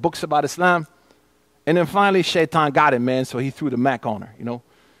pamphlets and books about Islam. And then finally, Shaitan got him, man, so he threw the Mac on her, you know.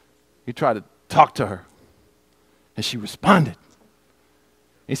 He tried to talk to her, and she responded.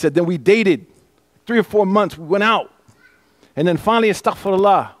 He said, then we dated 3 or 4 months. We went out. And then finally,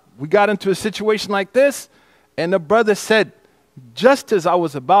 astaghfirullah, we got into a situation like this, and the brother said, just as I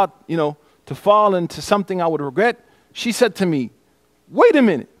was about, you know, to fall into something I would regret, she said to me, wait a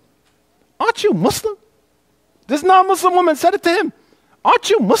minute, aren't you Muslim? This non-Muslim woman said it to him, aren't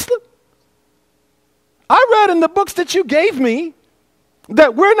you Muslim? I read in the books that you gave me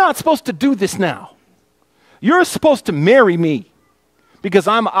that we're not supposed to do this now. You're supposed to marry me because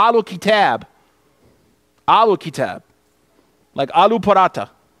I'm Alu Kitab. Alu Kitab. Like Alu Parata.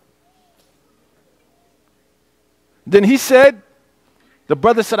 Then he said, the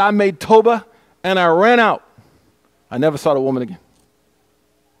brother said, I made Toba and I ran out. I never saw the woman again.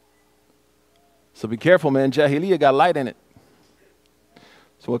 So be careful, man. Jahiliyyah got light in it.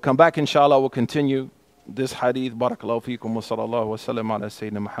 So we'll come back, inshallah. We'll continue this hadith. Barakallahu feekum wa sallallahu wa sallam ala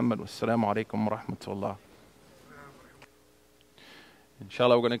Sayyidina Muhammad wa assalamu alaikum wa rahmatullah.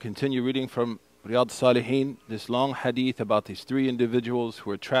 Inshallah, we're going to continue reading from Riyadh Al-Salihin, this long hadith about these 3 individuals who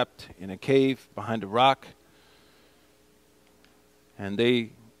were trapped in a cave behind a rock. And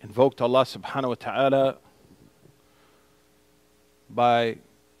they invoked Allah subhanahu wa ta'ala by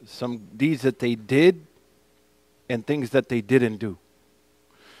some deeds that they did and things that they didn't do.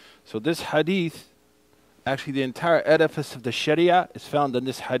 So this hadith, actually the entire edifice of the Sharia is found in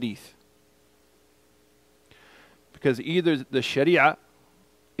this hadith. Because either the Sharia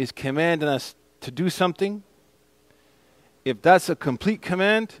is commanding us to do something. If that's a complete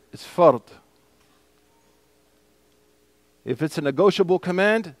command, it's fard. If it's a negotiable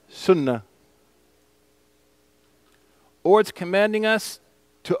command, sunnah. Or it's commanding us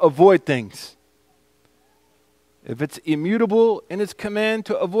to avoid things. If it's immutable in its command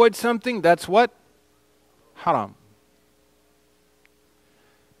to avoid something, that's what? Haram.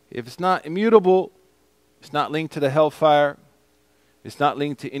 If it's not immutable, it's not linked to the hellfire, it's not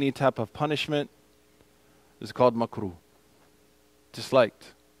linked to any type of punishment, it's called makruh.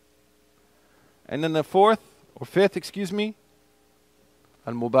 Disliked. And then the 5th,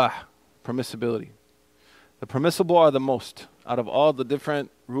 al-mubah, permissibility. The permissible are the most. Out of all the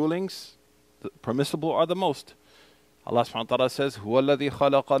different rulings, the permissible are the most. Allah subhanahu wa ta'ala says, هُوَ الَّذِي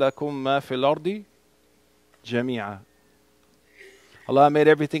خَلَقَ لَكُم مَا فِي الْأَرْضِ جَمِيعًا. Allah made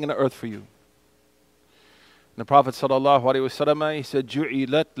everything in the earth for you. And the Prophet sallallahu alaihi wasallam, he said,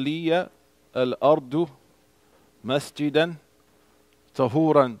 جُعِلَتْ لِيَ الْأَرْضُ مَسْجِدًا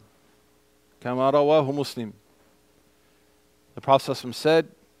طَهُورًا كَمَا رَوَاهُ مُسْلِمٌ. The Prophet ﷺ said,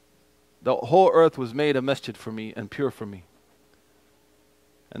 the whole earth was made a masjid for me and pure for me.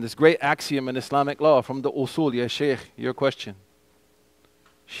 And this great axiom in Islamic law from the usul, ya Shaykh, your question.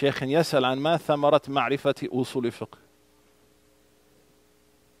 Shaykh يسأل عن ما ثمرة معرفة أصول فقه.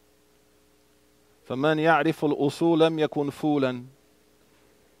 فمن يعرف الأصول لم يكن فولا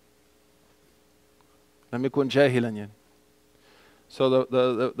لم يكن جاهلا. So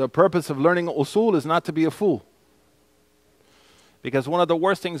the purpose of learning usul is not to be a fool. Because one of the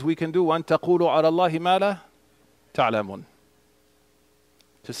worst things we can do, أن تقولوا على الله ما لا تعلمون.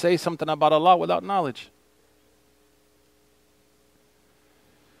 To say something about Allah without knowledge.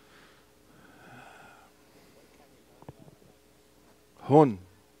 Hun.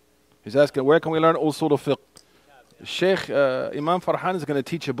 He's asking, where can we learn usul al-fiqh? Sheikh Imam Farhan is going to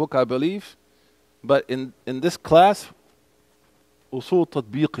teach a book, I believe. But in this class, usul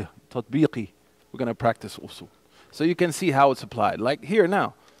tatbiqi, we're going to practice usul. So you can see how it's applied. Like here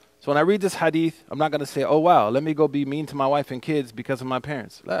now. So when I read this hadith, I'm not going to say, oh wow, let me go be mean to my wife and kids because of my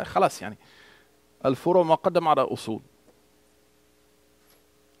parents. لا خلاص يعني. الفروع مقدم على الأصول.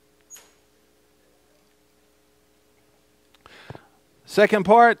 Second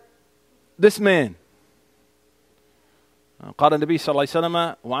part, this man. قال النبي صلى الله عليه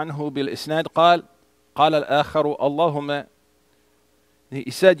وسلم وعنه بالإسناد قال الآخر اللهم. He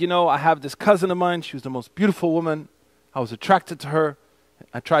said, you know, I have this cousin of mine. She was the most beautiful woman. I was attracted to her.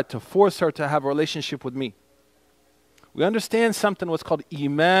 I tried to force her to have a relationship with me. We understand something what's called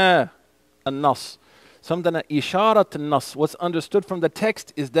ima an-nas. Something that isharat an-nas. What's understood from the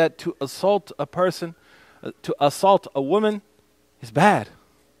text is that to assault a person, to assault a woman is bad.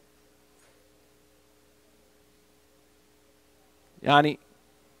 Yani,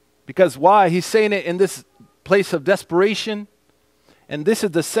 because why? He's saying it in this place of desperation. And this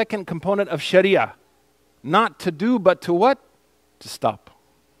is the second component of Sharia. Not to do, but to what? To stop.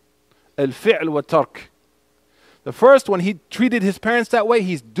 Al-fi'l wa tark. The first one, he treated his parents that way.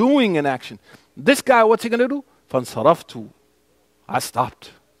 He's doing an action. This guy, what's he going to do? فَانْصَرَفْتُ. I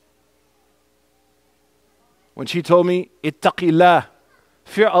stopped. When she told me, ittaqillah,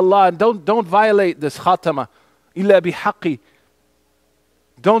 fear Allah, and don't violate this khatama. Illa bihaqqi.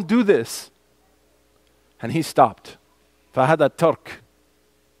 Don't do this. And he stopped. فهذا الترك.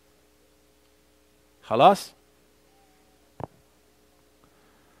 خلاص.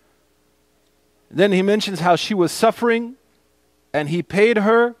 Then he mentions how she was suffering and he paid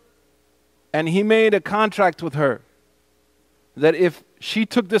her and he made a contract with her that if she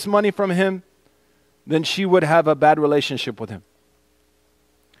took this money from him, then she would have a bad relationship with him.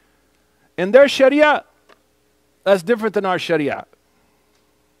 In their Sharia, that's different than our Sharia.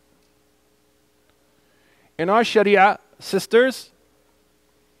 In our Sharia, sisters,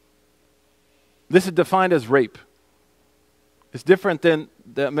 this is defined as rape. It's different than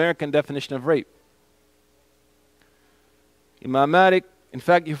the American definition of rape. Imam Malik, in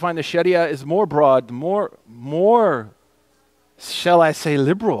fact, you find the Sharia is more broad, more, shall I say,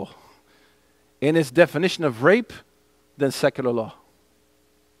 liberal in its definition of rape than secular law.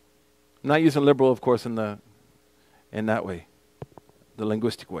 I'm not using liberal, of course, in that way, the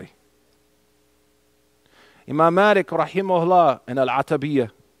linguistic way. Imam Malik, rahimahullah, in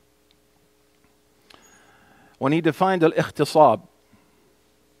Al-Atabiyah, when he defined al-ikhtisab,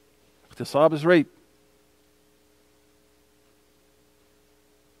 ikhtisab is rape.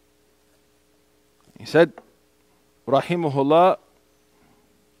 He said, rahimahullah,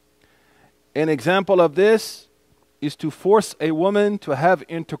 an example of this is to force a woman to have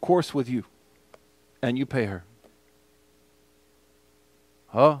intercourse with you, and you pay her.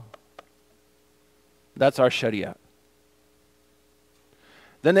 Huh? That's our Sharia.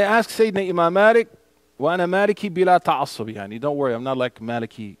 Then they ask Sayyidina Imam Malik, وَأَنَا مَالِكِي بِلَا تَعَصُّبِ. Yani, don't worry, I'm not like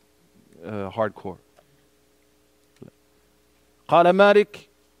Maliki hardcore. قال Malik,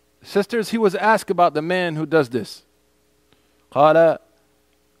 sisters, he was asked about the man who does this. قال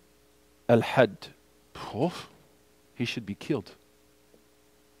الحد. He should be killed.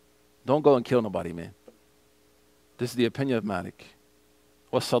 Don't go and kill nobody, man. This is the opinion of Malik.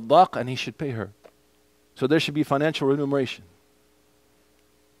 وَالصَّدَّاق, and he should pay her. So there should be financial remuneration.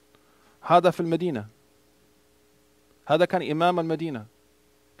 هذا في المدينة. هذا كان إمام المدينة.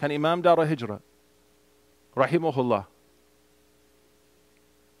 كان إمام دار الهجرة. rahimahullah.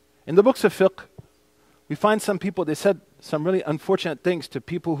 In the books of fiqh, we find some people, they said some really unfortunate things to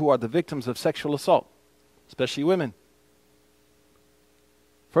people who are the victims of sexual assault, especially women.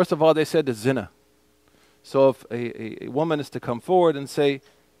 First of all, they said the zina. So if a woman is to come forward and say,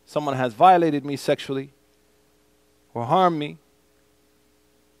 someone has violated me sexually or harmed me,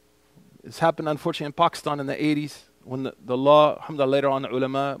 it's happened unfortunately in Pakistan in the 80s when the law, alhamdulillah, later on the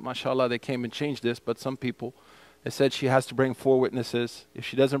ulama, mashallah, they came and changed this, but some people, they said she has to bring 4 witnesses. If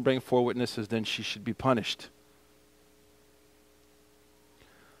she doesn't bring 4 witnesses, then she should be punished.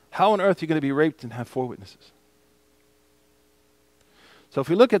 How on earth are you going to be raped and have 4 witnesses? So if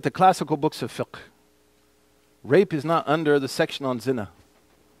we look at the classical books of fiqh, rape is not under the section on zina.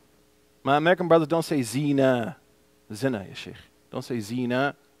 My American brothers don't say zina. Zina, ya sheikh. Don't say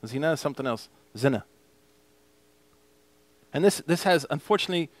zina. Zina is something else. Zina. And this has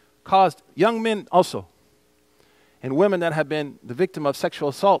unfortunately caused young men also, and women that have been the victim of sexual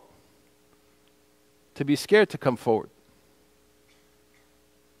assault, to be scared to come forward.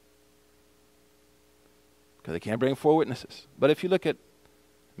 Because they can't bring 4 witnesses. But if you look at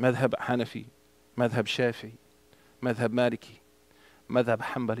Madhab Hanafi, Madhab Shafi'i, Madhab Maliki, Madhab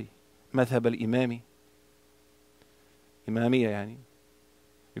Hanbali, Madhab Al-Imami, Imamiyya yani,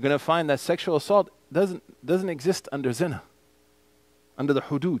 you're going to find that sexual assault doesn't exist under zina, under the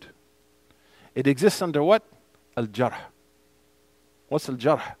hudud. It exists under what? Al-Jarh. What's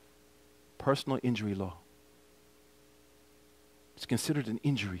Al-Jarh? Personal injury law. It's considered an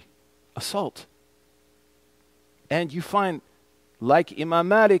injury, assault. And you find, like Imam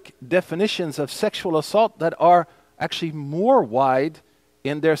Malik, definitions of sexual assault that are actually more wide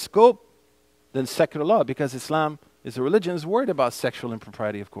in their scope than secular law, because Islam is a religion is worried about sexual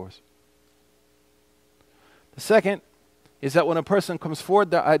impropriety, of course. The second is that when a person comes forward,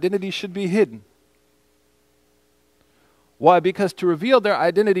 their identity should be hidden. Why? Because to reveal their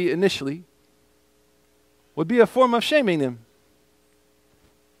identity initially would be a form of shaming them.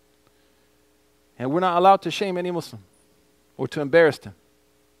 And we're not allowed to shame any Muslim or to embarrass them.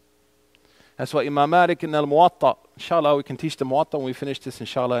 That's why Imam Malik in Al-Muwatta, inshallah we can teach the Muwatta when we finish this,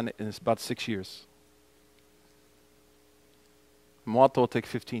 inshallah, and it's about 6 years. Muwatta will take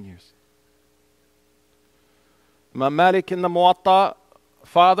 15 years. Imam Malik in the Muwatta,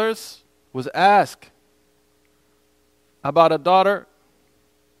 fathers, was asked about a daughter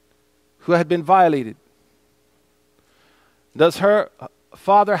who had been violated. Does her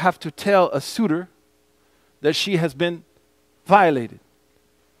father have to tell a suitor that she has been violated?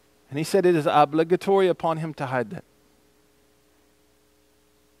 And he said it is obligatory upon him to hide that.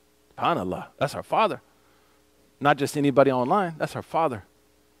 SubhanAllah, that's our father. Not just anybody online, that's our father.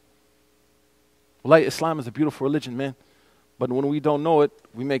 Wallahi, Islam is a beautiful religion, man. But when we don't know it,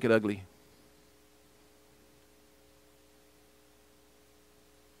 we make it ugly.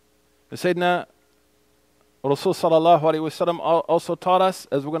 Sayyidina Rasul sallallahu alayhi wa sallam also taught us,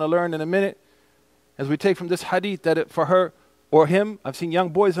 as we're going to learn in a minute, as we take from this hadith, that for her or him, I've seen young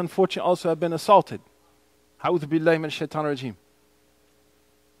boys unfortunately also have been assaulted. A'udhu billahi min shaitan rajim.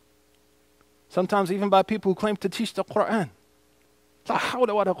 Sometimes even by people who claim to teach the Quran.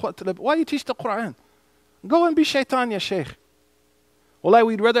 Why you teach the Quran? Go and be shaitan, ya sheikh. Wallahi,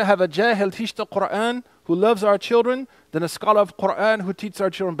 we'd rather have a jahil teach the Quran who loves our children than a scholar of Quran who teaches our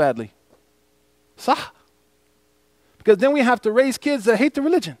children badly. Sah. Because then we have to raise kids that hate the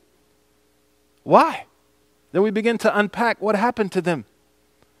religion. Why? Then we begin to unpack what happened to them.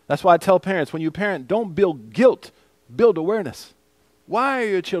 That's why I tell parents, when you parent, don't build guilt, build awareness. Why are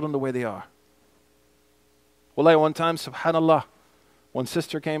your children the way they are? Wallahi, one time, subhanallah, one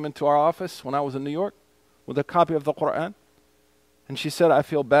sister came into our office when I was in New York with a copy of the Quran. And she said, I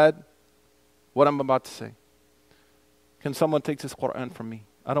feel bad what I'm about to say. Can someone take this Quran from me?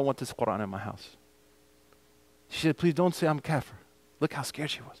 I don't want this Quran in my house. She said, please don't say I'm kafir. Look how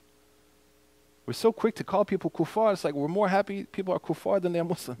scared she was. We're so quick to call people kuffar. It's like we're more happy people are kuffar than they're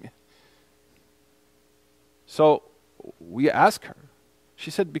Muslim. So we asked her. She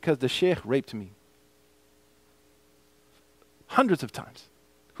said, because the sheikh raped me hundreds of times,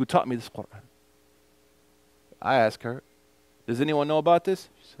 who taught me this Quran. I asked her, does anyone know about this?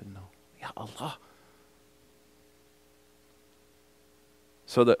 She said, no. Ya Allah.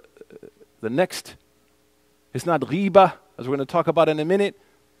 So the next, it's not ghiba, as we're going to talk about in a minute,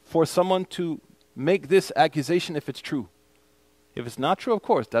 for someone to make this accusation if it's true. If it's not true, of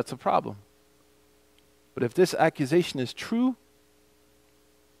course, that's a problem. But if this accusation is true,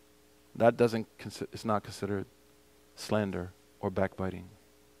 that it's not considered slander or backbiting.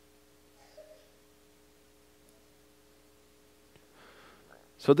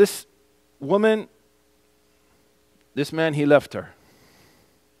 So this woman this man, he left her.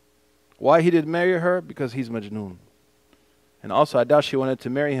 Why he didn't marry her? Because he's majnoon. And also, I doubt she wanted to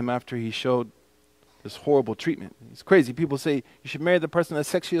marry him after he showed this horrible treatment. It's crazy. People say, you should marry the person that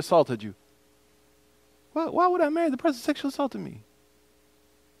sexually assaulted you. Well, why would I marry the person that sexually assaulted me?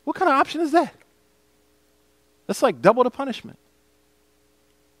 What kind of option is that? That's like double the punishment.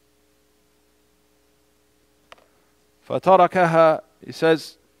 فَتَرَكَهَا, he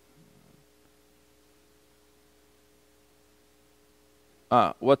says,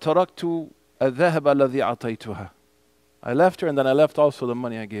 وَتَرَكْتُ الذَّهَبَ الَّذِي أَعْطَيْتُهَا. I left her and then I left also the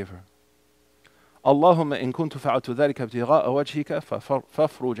money I gave her. اللهم إن كنت فعلت ذلك ابتغاء وجهك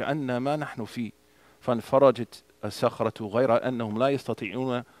فافرج عنا ما نحن فيه فانفرجت الصخرة غير أنهم لا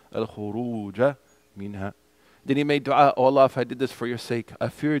يستطيعون الخروج منها. Then he made dua, oh Allah, if I did this for your sake, I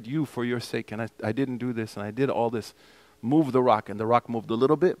feared you for your sake, and I didn't do this, and I did all this. Move the rock, and the rock moved a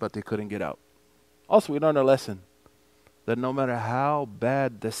little bit, but they couldn't get out. Also, we learned a lesson that no matter how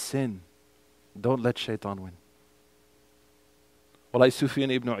bad the sin, don't let shaitan win. Wallahi, Sufyan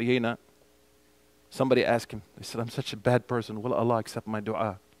ibn Uyayna, somebody asked him, he said, I'm such a bad person, will Allah accept my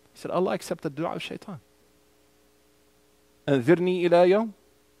dua? He said, Allah accept the dua of shaitan. أنذرني إلى يوم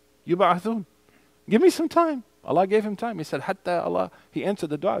يبعثون. Give me some time. Allah gave him time. He said, Hatta Allah, he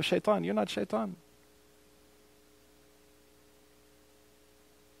answered the dua of shaitan. You're not shaitan.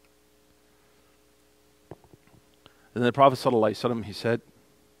 And the Prophet ﷺ, he said,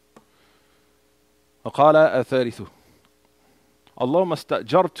 وقال الثالث اللهم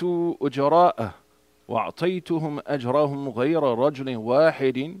استأجرت أجراء وأعطيتهم أجرهم غير رجل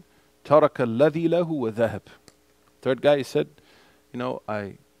واحد ترك الذي له وذهب. Third guy, he said, you know,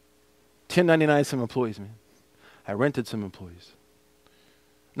 I 1099 some employees, man. I rented some employees.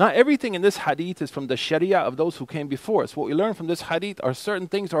 Not everything in this hadith is from the sharia of those who came before us. What we learn from this hadith are certain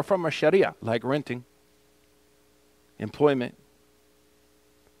things that are from our sharia, like renting, employment,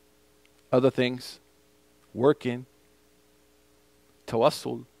 other things, working,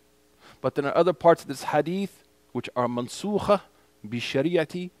 tawassul. But there are other parts of this hadith which are mansukha bi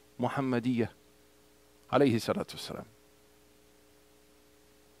shariati Muhammadiyah. Alayhi salatu wasalam.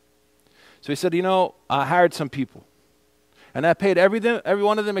 So he said, you know, I hired some people. And I paid every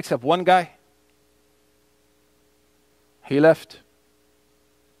one of them except one guy. He left.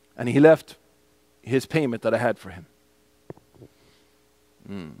 And he left his payment that I had for him.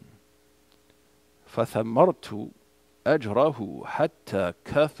 فَثَمَّرْتُ أَجْرَهُ حَتَّى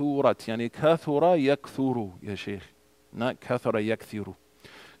كَثُرَتْ. يعني كَثُرَ يَكْثُرُ يا شيخ. Not كَثُرَ يَكْثِرُ.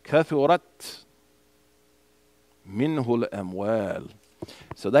 كَثُرَتْ مِنْهُ الْأَمْوَالِ.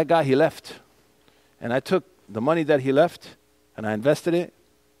 So that guy, he left. And I took the money that he left and I invested it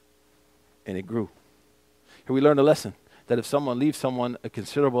and it grew. Here we learned a lesson that if someone leaves someone a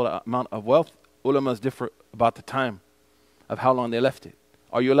considerable amount of wealth, ulamas differ about the time of how long they left it.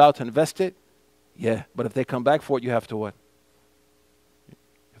 Are you allowed to invest it? Yeah. But if they come back for it, you have to what? You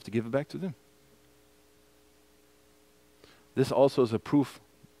have to give it back to them. This also is a proof.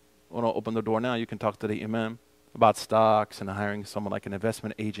 When I open the door now, you can talk to the imam about stocks and hiring someone like an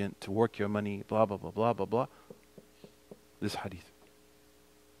investment agent to work your money, blah, blah, blah, blah, blah, blah. This hadith.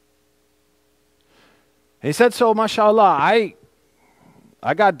 He said, so, mashallah,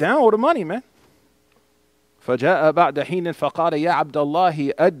 I got down with the money, man. فَجَاءَ بَعْدَ حِينٍ فَقَالَ يَا عَبْدَ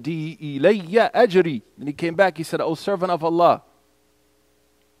اللَّهِ أَدِّي إِلَيَّ أَجْرِي. Then he came back, he said, O servant of Allah.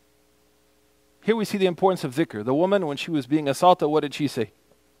 Here we see the importance of dhikr. The woman, when she was being assaulted, what did she say?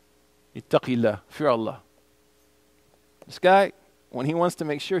 Ittaqillah, fear Allah. This guy, when he wants to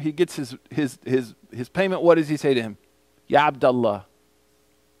make sure he gets his payment, what does he say to him? Ya Abdallah.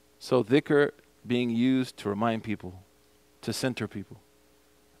 So dhikr being used to remind people, to center people.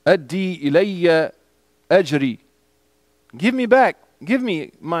 Addi ilayya ajri. Give me back, give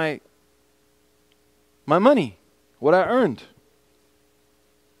me my money, what I earned.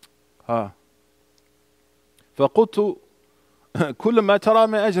 فقلت كل ما ترى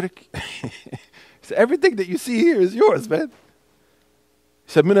من أجرك. So everything that you see here is yours, man.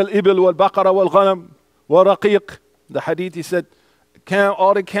 He said, من الإبل والبقرة والغنم ورقيق. The hadith, he said,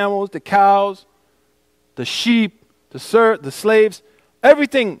 all the camels, the cows, the sheep, the slaves,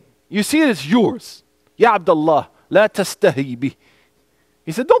 everything you see is yours. Ya Abdullah, la tastahi bi.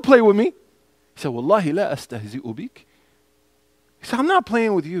 He said, don't play with me. He said, Wallahi la astahzi'u bik. He said, I'm not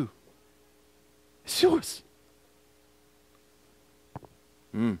playing with you. It's yours.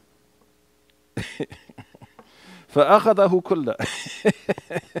 فأخذه كله.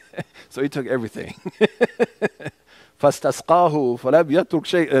 So he took everything. فاستسقاه فلم يترك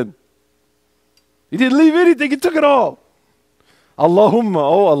شيئا. He didn't leave anything, he took it all. Allahumma,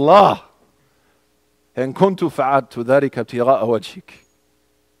 oh Allah. إن كنت فعلت ذلك ابتغاء وجهك.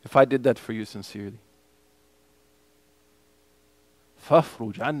 If I did that for you sincerely.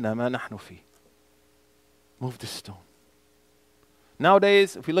 فافرج عنا ما نحن فيه. Move this stone.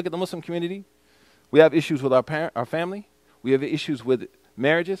 Nowadays, if we look at the Muslim community, we have issues with our family. We have issues with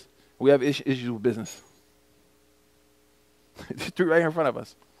marriages. We have issues with business. It's right here in front of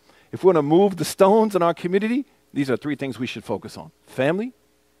us. If we want to move the stones in our community, these are three things we should focus on: family,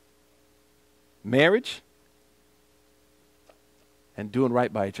 marriage, and doing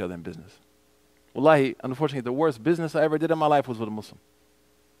right by each other in business. Wallahi, unfortunately, the worst business I ever did in my life was with a Muslim.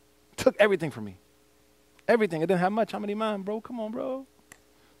 Took everything from me. Everything. I didn't have much. How many man, bro? Come on, bro.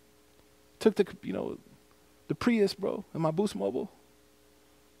 Took the Prius, bro, and my Boost Mobile.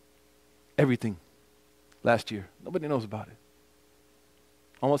 Everything. Last year. Nobody knows about it.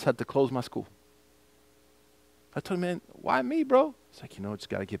 Almost had to close my school. I told him, man, why me, bro? It's like, just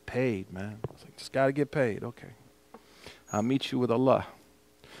got to get paid, man. I was like, just got to get paid. Okay. I'll meet you with Allah.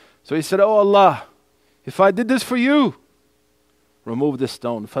 So he said, oh Allah, if I did this for you, remove this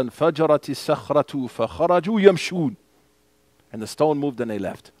stone. فَانْفَجَرَتِ السَّخْرَةُ فَخَرَجُوا يَمْشُونَ. And the stone moved and they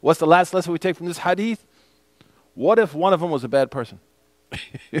left. What's the last lesson we take from this hadith? What if one of them was a bad person?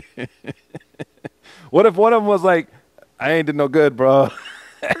 What if one of them was like, I ain't did no good, bro.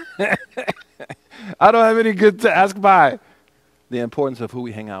 I don't have any good to ask by. The importance of who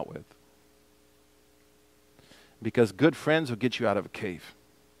we hang out with. Because good friends will get you out of a cave.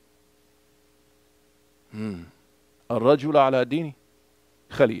 الرجل على دين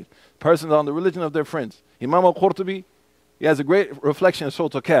خليل. Persons on the religion of their friends. Imam Al-Qurtubi, he has a great reflection in Surah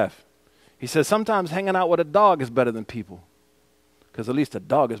Al-Kahf. He says sometimes hanging out with a dog is better than people. Because at least a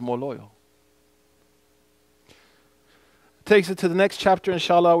dog is more loyal. Takes it to the next chapter,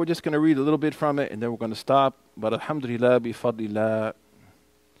 inshallah. We're just going to read a little bit from it and then we're going to stop. But alhamdulillah, bifadlillah,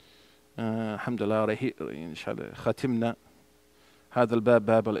 alhamdulillah, inshallah, khatimna هذا الباب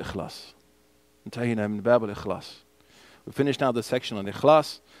باب الإخلاص. انتهينا من باب الإخلاص. We finished now the section on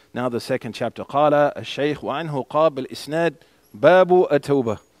Ikhlas. Now the second chapter. قال الشيخ وعنه قاب الإسناد باب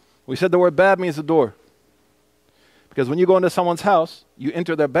التوبة. We said the word bab means the door. Because when you go into someone's house, you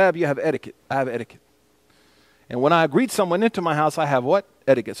enter their bab, you have etiquette. I have etiquette. And when I greet someone into my house, I have what?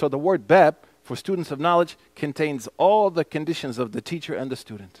 Etiquette. So the word bab, for students of knowledge, contains all the conditions of the teacher and the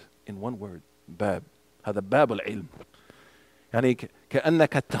student in one word. Bab. هذا باب العلم. يعني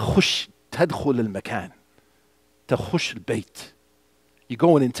كأنك تدخل المكان. تخش البيت. You're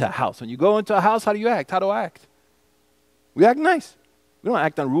going into a house. When you go into a house, how do you act? How do I act? We act nice. We don't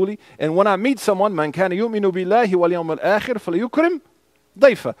act unruly. And when I meet someone, من كان يؤمن بالله واليوم الآخر فليكرم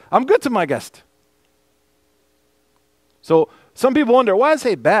ضيفه. I'm good to my guest. So some people wonder, why I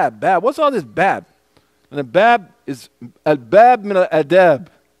say bab? Bab. What's all this bab? And the bab is al-bab min al-adab.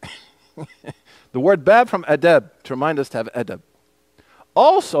 The word bab from adab, to remind us to have adab.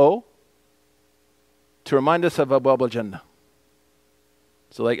 Also, to remind us of abwab al-jannah.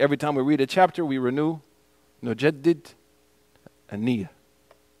 So like every time we read a chapter, we renew, nujaddid, and niyyah.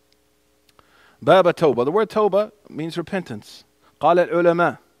 Bab at-tawbah. The word tawbah means repentance. قال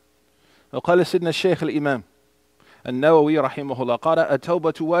العلماء وقال سيدنا الشيخ الإمام النووي رحمه الله قال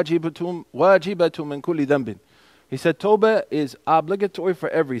التوبة واجبة من كل ذنب. He said tawbah is obligatory for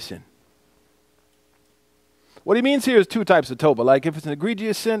every sin. What he means here is two types of tawbah. Like if it's an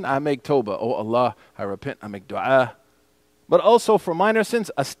egregious sin, I make tawbah. Oh Allah, I repent, I make dua. But also for minor sins,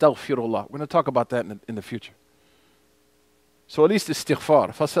 astaghfirullah. We're going to talk about that in the future. So at least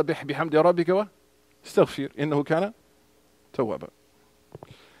istighfar. فَسَبِّحْ بِحَمْدِ رَبِّكَ وَاسْتَغْفِرْ إِنَّهُ كَانَ تَوَّابًا.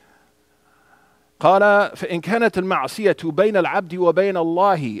 قال فإن كانت المعصية بين العبد وبين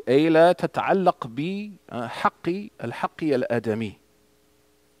الله أي لا تتعلق بحق الحق الآدمي.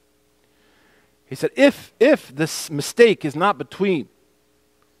 He said if this mistake is not between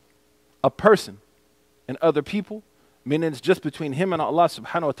a person and other people, meaning it's just between him and Allah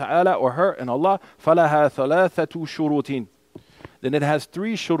subhanahu wa ta'ala or her and Allah, فَلَهَا ثَلَاثَةُ شُرُوطٍ. Then it has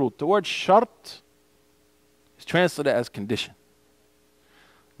three shurut. The word shart is translated as condition.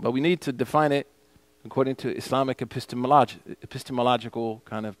 But we need to define it according to Islamic epistemological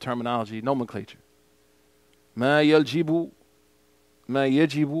kind of terminology, nomenclature. ما يجب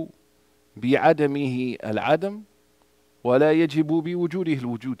بعدمه العدم ولا يجب بوجوده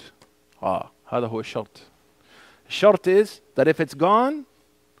الوجود. هذا هو الشرط. Shart is that if it's gone,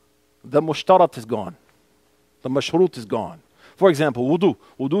 the mushtarat is gone. The mashrut is gone. For example, wudu.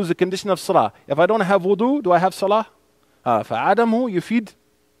 Wudu is a condition of salah. If I don't have wudu, do I have salah? فعدمه يفيد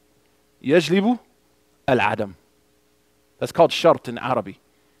يجلب العدم. That's called shart in Arabic.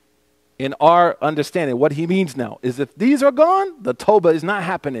 In our understanding, what he means now is if these are gone, the tawbah is not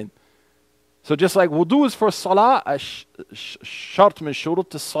happening. So just like wudu is for salah, shart min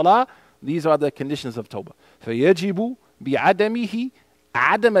shurut as-salah, these are the conditions of tawbah. فَيَجِبُ بِعَدَمِهِ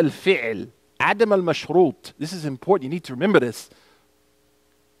عَدَمَ الْفِعْلِ عَدَمَ الْمَشْرُوط. This is important. You need to remember this.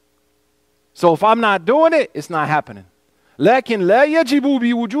 So if I'm not doing it, it's not happening. لكن لا يجب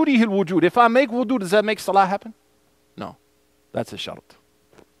بوجوده الوجود. If I make wudu, does that make salah happen? No. That's a shart.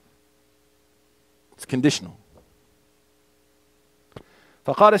 It's conditional.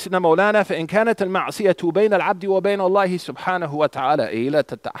 فقال سيدنا مولانا فإن كانت المعصية بين العبد وبين الله سبحانه وتعالى أي لا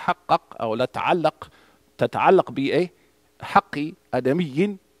تتحقق أو لا تتعلق بإيه حق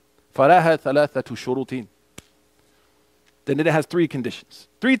آدمي فلها ثلاثة شروط. Then it has three conditions.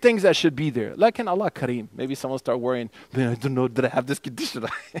 Three things that should be there. Lakin Allah Kareem. Maybe someone start worrying, man, I don't know, did I have this condition?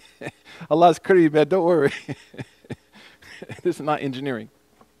 Allah's Kareem, man, don't worry. This is not engineering.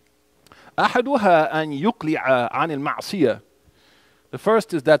 أحدها أن يقلع عن المعصية. The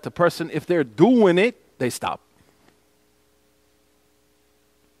first is that the person, if they're doing it, they stop.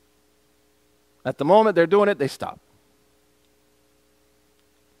 At the moment they're doing it, they stop.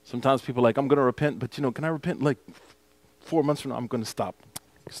 Sometimes people are like, I'm going to repent, but you know, can I repent like 4 months from now? I'm going to stop.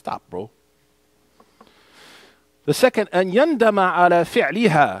 Stop, bro. The second, أن يندم على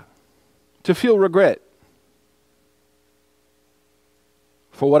فعلها, to feel regret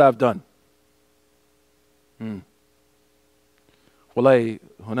for what I've done. والله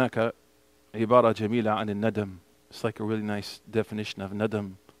هناك عبارة جميلة عن الندم. It's like a really nice definition of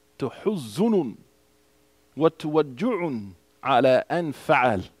ندم. تحزن وتوجع على أن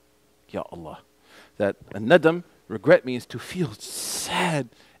فعل. Ya Allah. That a nadam, regret, means to feel sad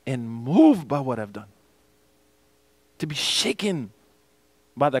and moved by what I've done. To be shaken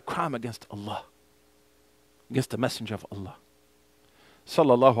by the crime against Allah, against the Messenger of Allah.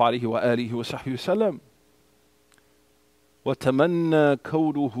 Sallallahu alayhi wa alihi wa sahbihi wa sallam. وَتَمَنَّى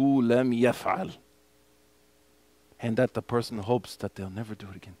كَوْنُهُ لَمْ يَفْعَلْ. And that the person hopes that they'll never do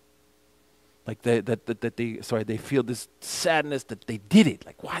it again. Like they feel this sadness that they did it.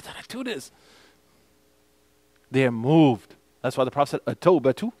 Like, why did I do this? They are moved. That's why the Prophet said,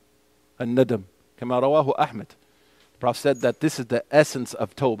 "At-tawbatu an-nadam." Kama rawahu Ahmed. The Prophet said that this is the essence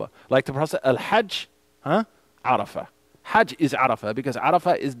of tawbah. Like the Prophet said, "Al-Hajj, Arafah." Hajj is Arafah because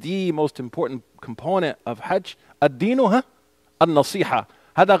Arafah is the most important component of Hajj. الدين النصيحة.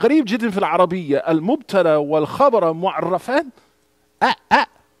 هذا غريب جدا في العربية. المبتدأ والخبر معرفان.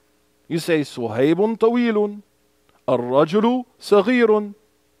 You say صهيب طويل الرجل صغير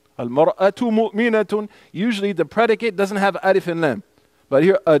المرأة مؤمنة. Usually the predicate doesn't have alif and lam. But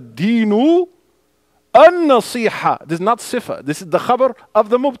here الدين النصيحة. This is not صفة. This is the khabar of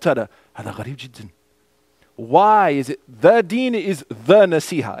the mubtada. هذا غريب جدا. Why is it the deen is the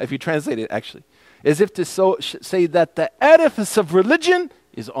nasiha? If you translate it actually. As if to say that the edifice of religion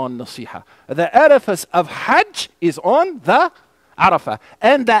is on nasiha. The edifice of hajj is on the Arafah.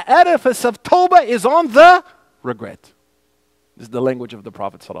 And the edifice of Tawbah is on the regret. This is the language of the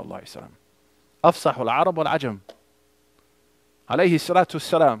Prophet sallallahu alaihi wasallam. أفصح العرب والعجم. عليه الصلاة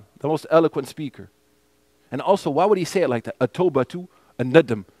والسلام. The most eloquent speaker. And also, why would he say it like that? At-tawbatu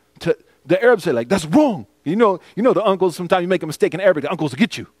an-nadam. The Arabs say like, that's wrong. You know the uncles, sometimes you make a mistake in Arabic, the uncles will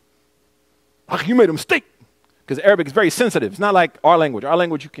get you. You made a mistake. Because Arabic is very sensitive. It's not like our language. Our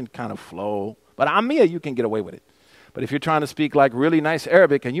language, you can kind of flow. But Ammiya, you can get away with it. But if you're trying to speak like really nice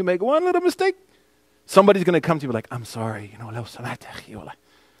Arabic and you make one little mistake, somebody's going to come to you like, I'm sorry.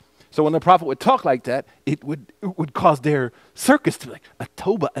 So when the Prophet would talk like that, it would cause their circus to be like,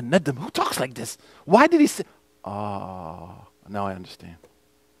 At-tawbah an-nadam. Who talks like this? Why did he say? Now I understand.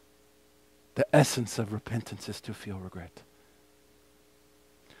 The essence of repentance is to feel regret.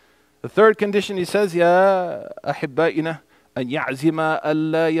 The third condition, he says, يا أحبائنا أن يعزم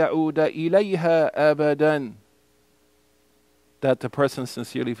ألا يعود إليها أبدا. That the person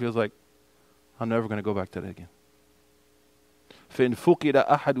sincerely feels like, I'm never going to go back to that again. فإن فقد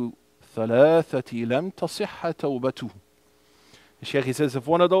أحد ثلاثة لم تصح توبته. The Shaykh, he says, if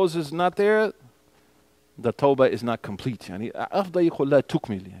one of those is not there, the tawbah is not complete. يعني أفضل يقول لا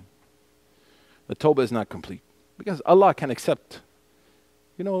تكمل. The tawbah is not complete. Because Allah can accept.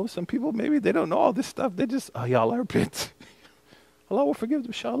 Some people, maybe they don't know all this stuff. They just, Ya Allah, repent. Allah will forgive them,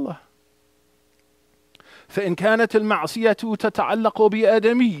 inshallah. فإن كانت المعصية تتعلق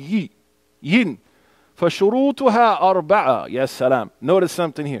بآدمي فشروطها أربعة. Yes, salam. Notice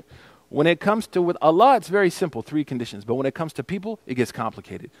something here. When it comes to with Allah, it's very simple, 3 conditions. But when it comes to people, it gets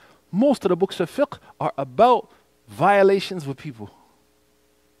complicated. Most of the books of fiqh are about violations with people.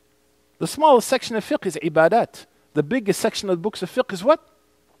 The smallest section of fiqh is ibadat. The biggest section of the books of fiqh is what?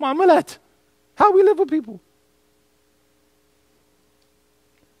 Mu'amalat. How we live with people.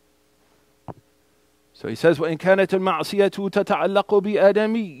 So he says, وَإِنْ كَانَتِ الْمَعْصِيَةُ تَتَعَلَّقُ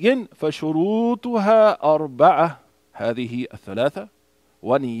بِآدَمِيٍّ فَشُرُوطُهَا أَرْبَعَةٌ هذه الثلاثة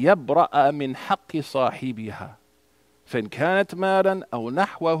وأن يبرأ من حق صاحبها فإن كانت مالا أو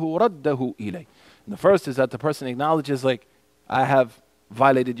نحوه رده إليه. And the first is that the person acknowledges, like, I have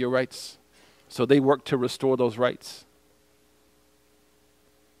violated your rights. So they work to restore those rights.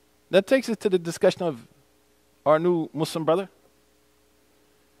 That takes us to the discussion of our new Muslim brother.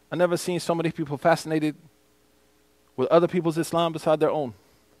 I've never seen so many people fascinated with other people's Islam beside their own.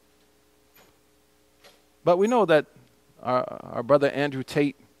 But we know that our brother Andrew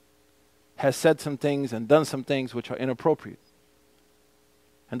Tate has said some things and done some things which are inappropriate.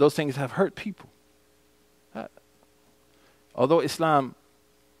 And those things have hurt people. Although Islam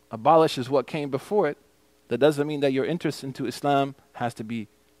abolishes what came before it, that doesn't mean that your interest into Islam has to be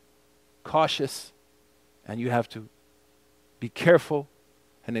cautious, and you have to be careful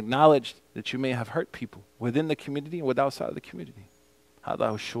and acknowledge that you may have hurt people within the community and without outside of the community. هذا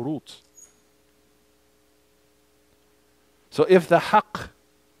هو الشروط. So if the حق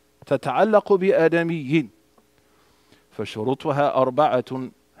تتعلق بآدمي فشروطها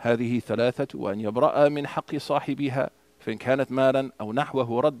أربعة هذه ثلاثة وأن يبرأ من حق صاحبها فإن كانت مالا أو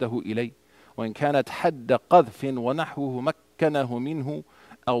نحوه رده إليه وإن كانت حد قذف ونحوه مكنه منه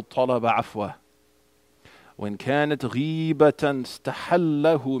أو طلب عفوه وإن كانت غيبة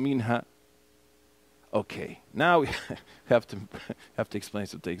استحله منها. Okay, now we have to explain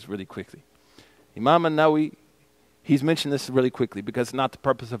some things really quickly. Imam An-Nawawi, he's mentioned this really quickly because it's not the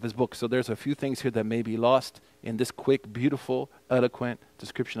purpose of his book. So there's a few things here that may be lost in this quick, beautiful, eloquent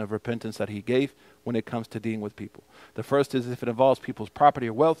description of repentance that he gave when it comes to dealing with people. The first is if it involves people's property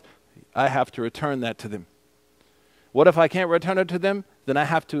or wealth, I have to return that to them. What if I can't return it to them? Then I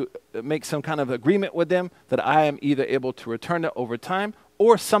have to make some kind of agreement with them that I am either able to return it over time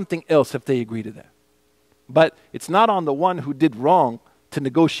or something else if they agree to that. But it's not on the one who did wrong to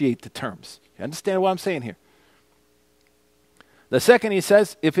negotiate the terms. You understand what I'm saying here? The second, he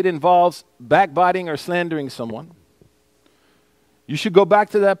says, if it involves backbiting or slandering someone, you should go back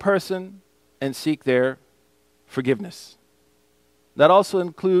to that person and seek their forgiveness. That also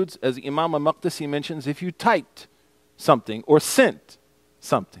includes, as Imam al-Maqdisi mentions, if you typed something or sent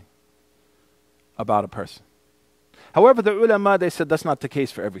something about a person. However, the ulama, they said that's not the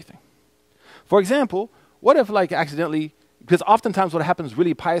case for everything. For example, what if, like, accidentally, because oftentimes what happens,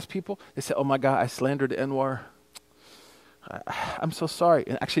 really pious people, they say, oh my God, I slandered Anwar. I'm so sorry.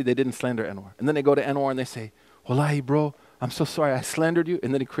 And actually, they didn't slander Anwar. And then they go to Anwar and they say, wallahi, bro, I'm so sorry I slandered you.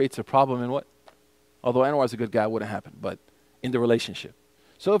 And then it creates a problem in what? Although Anwar's a good guy, it wouldn't happen. But in the relationship.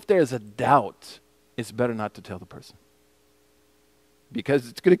 So if there's a doubt, it's better not to tell the person. Because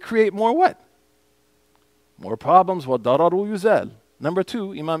it's going to create more what? More problems. وَالضَّرَرُ يُزَالُ. Number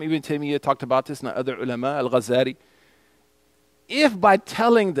two, Imam Ibn Taymiyyah talked about this and other ulama, Al-Ghazali. If by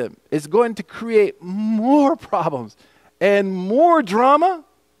telling them it's going to create more problems and more drama,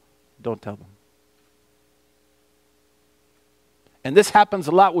 don't tell them. And this happens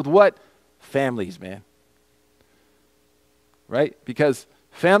a lot with what? Families, man. Right? Because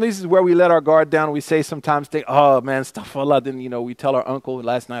families is where we let our guard down. We say sometimes, oh man, astaghfirullah. Then, we tell our uncle,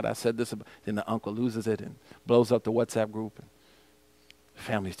 last night I said this, then the uncle loses it and blows up the WhatsApp group. And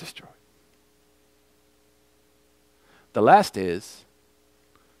family's destroyed. The last is,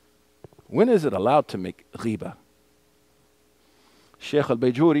 when is it allowed to make ghiba? Sheikh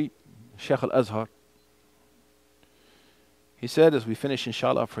al-Bayjuri, Sheikh al-Azhar, he said, as we finish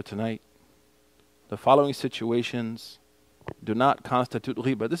inshallah for tonight, the following situations do not constitute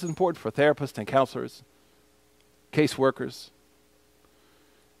ghiba. This is important for therapists and counselors, caseworkers,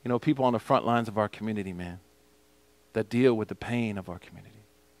 people on the front lines of our community, man, that deal with the pain of our community,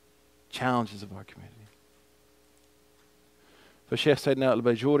 challenges of our community. For Sheikh Sayyidina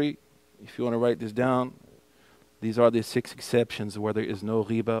al-Bayjuri, if you want to write this down, these are the 6 exceptions where there is no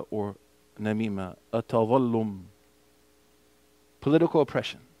ghiba or namima. Atadhallum, political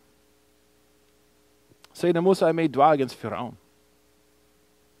oppression. Sayyidina Musa made dua against Fir'aun.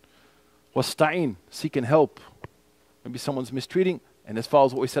 Wasta'in, seeking help. Maybe someone's mistreating, and this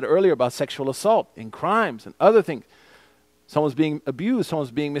follows what we said earlier about sexual assault and crimes and other things. Someone's being abused,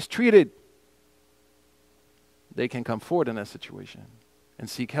 someone's being mistreated. They can come forward in that situation and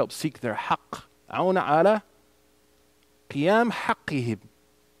seek help, seek their haqq. Auna ala qiyam haqqihim.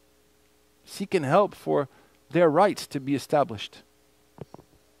 Seeking help for their rights to be established.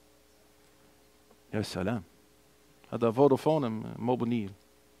 Ya salam. هذا Vodafone mobile.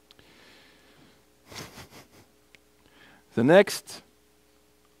 The next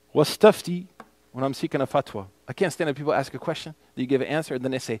was tafti, when I'm seeking a fatwa, I can't stand it. People ask a question, you give an answer, and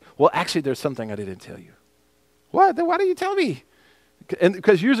then they say, well, actually, there's something I didn't tell you. What? Then why didn't you tell me? And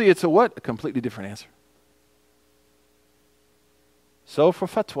because usually it's a what? A completely different answer. So for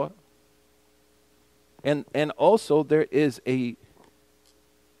fatwa, and also there is the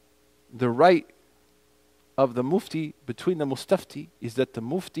right of the mufti between the mustafti is that the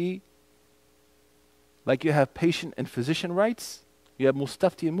mufti, like you have patient and physician rights, you have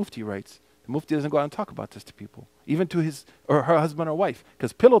mustafti and mufti rights. The mufti doesn't go out and talk about this to people, even to his or her husband or wife,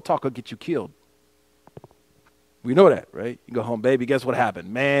 because pillow talk will get you killed. We know that, right? You go home, baby, guess what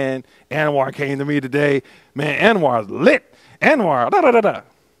happened? Man, Anwar came to me today. Man, Anwar's lit. Anwar, da-da-da-da.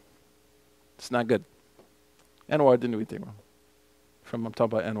 It's not good. Anwar didn't do anything wrong. I'm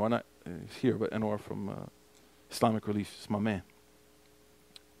talking about Anwar, not here, but Anwar from Islamic Relief. It's my man.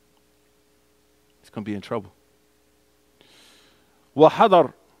 He's going to be in trouble.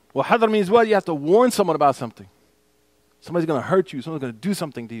 Wahadar. Wahadar means what? You have to warn someone about something. Somebody's going to hurt you. Someone's going to do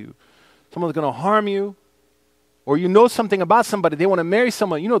something to you. Someone's going to harm you. Or you know something about somebody. They want to marry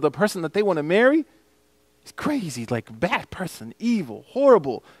someone. You know the person that they want to marry is crazy, like a bad person, evil,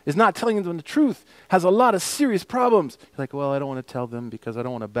 horrible, is not telling them the truth, has a lot of serious problems. You're like, well, I don't want to tell them because I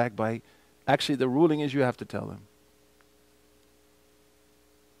don't want to backbite. Actually, the ruling is you have to tell them.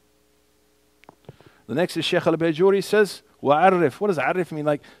 The next is Sheikh al-Bajuri says, wa'arif. What does arif mean?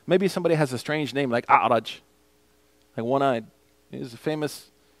 Like maybe somebody has a strange name like A'raj, like one-eyed. He's a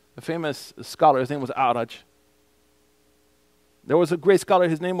famous scholar. His name was A'raj. There was a great scholar,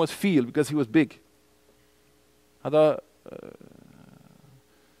 his name was Fil because he was big. His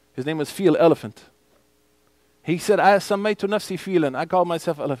name was Fil, elephant. He said, I sammaytu nafsi filan. I called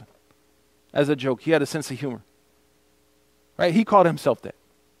myself elephant. As a joke. He had a sense of humor. Right? He called himself that.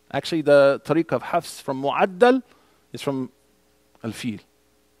 Actually, the tariq of Hafs from Mu'addal is from Al-Fil.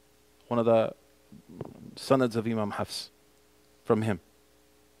 One of the sanads of Imam Hafs. From him.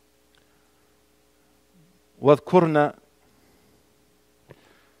 وَاذْكُرْنَا.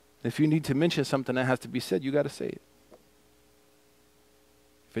 If you need to mention something that has to be said, you got to say it.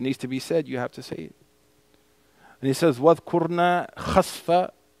 If it needs to be said, you have to say it. And he says, وَاذْكُرْنَا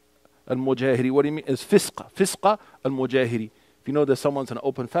خَصْفَ الْمُجَاهِرِ. What do you mean? Is fisqa al-mujahiri. If you know that someone's an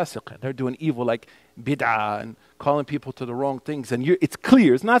open fasiq, they're doing evil like bid'ah and calling people to the wrong things, and it's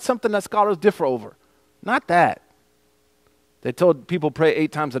clear. It's not something that scholars differ over. Not that. They told people pray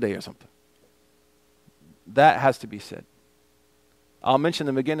 8 times a day or something. That has to be said. I'll mention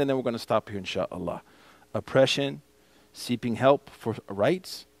them again and then we're going to stop here, inshallah. Oppression, seeking help for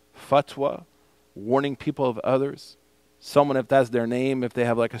rights, fatwa, warning people of others. Someone, if that's their name, if they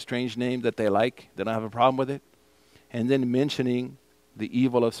have like a strange name that they like, they don't have a problem with it. And then mentioning the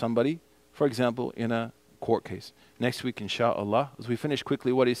evil of somebody, for example, in a court case. Next week, inshallah, as we finish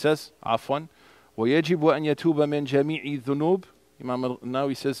quickly what he says, afwan, وَيَجِبُ أَنْ يَتُوبَ مِنْ جَمِيعِ الذُّنُوبِ. Imam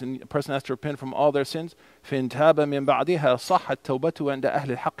al-Nawawi says, a person has to repent from all their sins. فَإِنْ تَابَ مِنْ بَعْدِهَا صَحَّتْ تَوْبَتُهُ عِنْدَ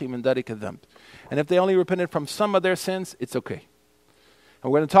أَهْلِ الْحَقِّ مِنْ ذَلِكَ الذَّنْبِ. And if they only repented from some of their sins, it's okay.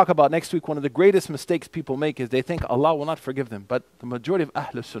 And we're going to talk about next week, one of the greatest mistakes people make is they think Allah will not forgive them. But the majority of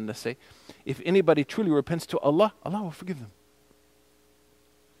Ahlul Sunnah say, if anybody truly repents to Allah, Allah will forgive them.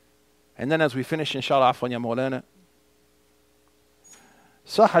 And then as we finish, inshallah, afwan ya Mawlana,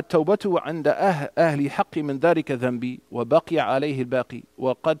 صحت توبته عند أهل حق من ذلك ذنبي وبقي عليه الباقي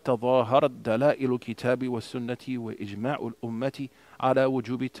وقد تظاهرت دلائل الكتاب والسنة وإجماع الأمة على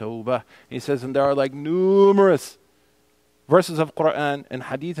وجوب التوبة. He says, and there are like numerous verses of Quran and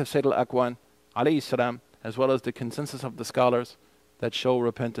hadith of Sayyid al-Akwan alayhi salam, as well as the consensus of the scholars that show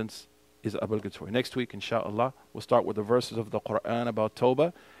repentance is obligatory. Next week, inshallah, we'll start with the verses of the Quran about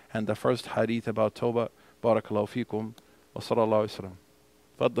Tawbah and the first hadith about Tawbah. Barakallahu feekum wa sallallahu alayhi wa sallam.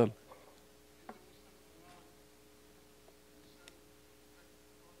 Faddal.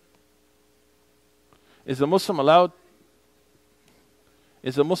 Is a Muslim allowed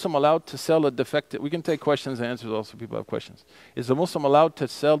to sell a defective? We can take questions and answers also. People have questions. Is a Muslim allowed to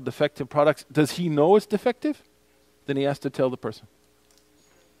sell defective products? Does he know it's defective? Then he has to tell the person.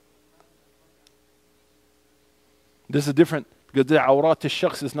 This is different because the awrat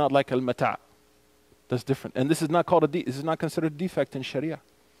al-shakhs is not like al-mata'. That's different. And this is not called this is not considered a defect in Sharia.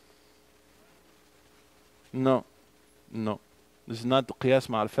 No. This is not the qiyas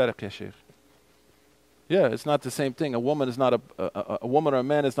ma al-fariq, ya shaykh. Yeah, it's not the same thing. A woman is not a woman or a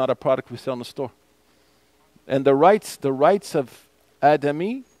man is not a product we sell in the store. And the rights of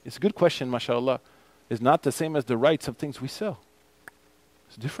Adami, it's a good question, mashallah, is not the same as the rights of things we sell.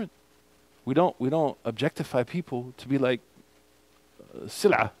 It's different. We don't objectify people to be like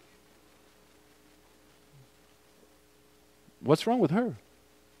sil'ah. What's wrong with her?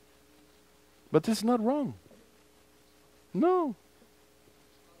 But this is not wrong. No.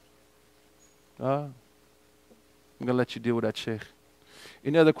 I'm going to let you deal with that, Sheikh.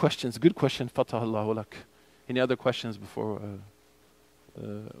 Any other questions? Good question. Fatah Allahu lak. Any other questions before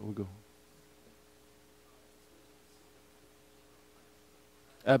we go?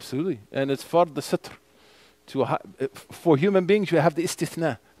 Absolutely. And it's fard the sitr. For human beings, you have the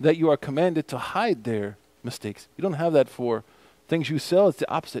istithna, that you are commanded to hide their mistakes. You don't have that for things you sell. It's the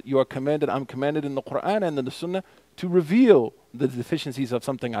opposite. You are commanded, I'm commanded in the Quran and in the Sunnah to reveal the deficiencies of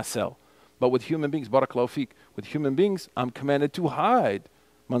something I sell. But with human beings, barakallahu feek, with human beings, I'm commanded to hide.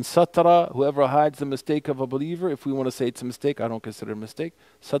 Man satara, whoever hides the mistake of a believer, if we want to say it's a mistake, I don't consider it a mistake.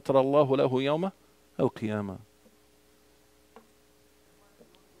 Satara Allahu lahu yawma al-qiyamah.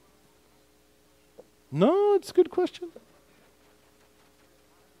 No, it's a good question.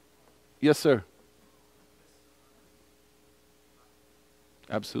 Yes, sir.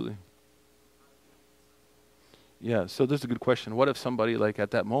 Absolutely. Yeah, so this is a good question. What if somebody, like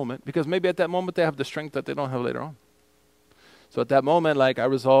at that moment, because maybe at that moment they have the strength that they don't have later on. So at that moment, like I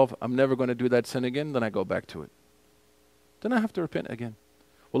resolve, I'm never going to do that sin again, then I go back to it. Then I have to repent again.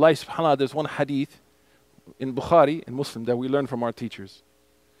 Wallahi, subhanAllah, there's one hadith in Bukhari and Muslim that we learn from our teachers.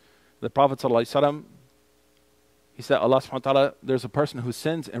 The Prophet ﷺ, he said, Allah subhanahu wa ta'ala, there's a person who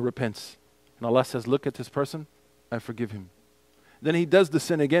sins and repents. And Allah says, look at this person, I forgive him. Then he does the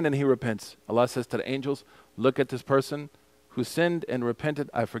sin again and he repents. Allah says to the angels, look at this person who sinned and repented,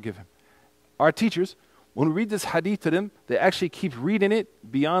 I forgive him. Our teachers, when we read this hadith to them, they actually keep reading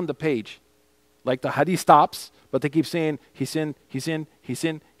it beyond the page. Like the hadith stops, but they keep saying, he sinned, he sinned, he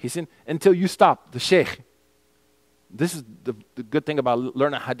sinned, he sinned, until you stop, the sheikh. This is the good thing about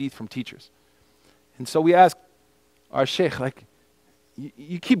learning hadith from teachers. And so we asked our sheikh, like,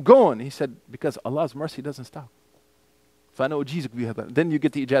 you keep going. He said, because Allah's mercy doesn't stop. Then you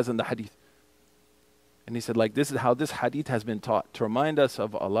get the ijaz in the hadith. And he said, like, this is how this hadith has been taught, to remind us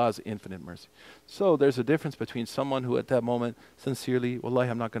of Allah's infinite mercy. So there's a difference between someone who at that moment, sincerely, wallahi,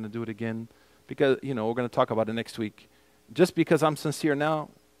 I'm not going to do it again, because, you know, we're going to talk about it next week. Just because I'm sincere now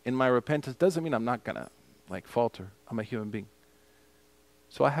in my repentance doesn't mean I'm not going to, like, falter. I'm a human being.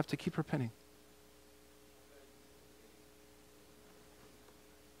 So I have to keep repenting.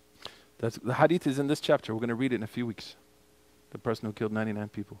 The hadith is in this chapter. We're going to read it in a few weeks. The person who killed 99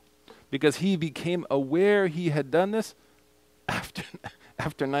 people. Because he became aware he had done this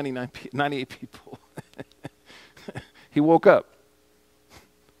after 98 people. He woke up.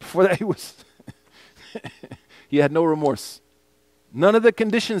 Before that, he had no remorse. None of the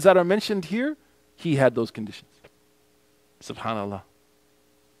conditions that are mentioned here, he had those conditions. Subhanallah.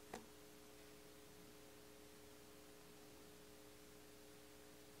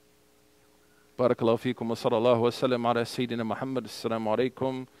 Barakallahu feekum wa sallallahu wa sallam ala Sayyidina Muhammad. Assalamu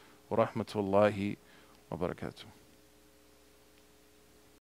alaikum wa rahmatullahi wa barakatuh.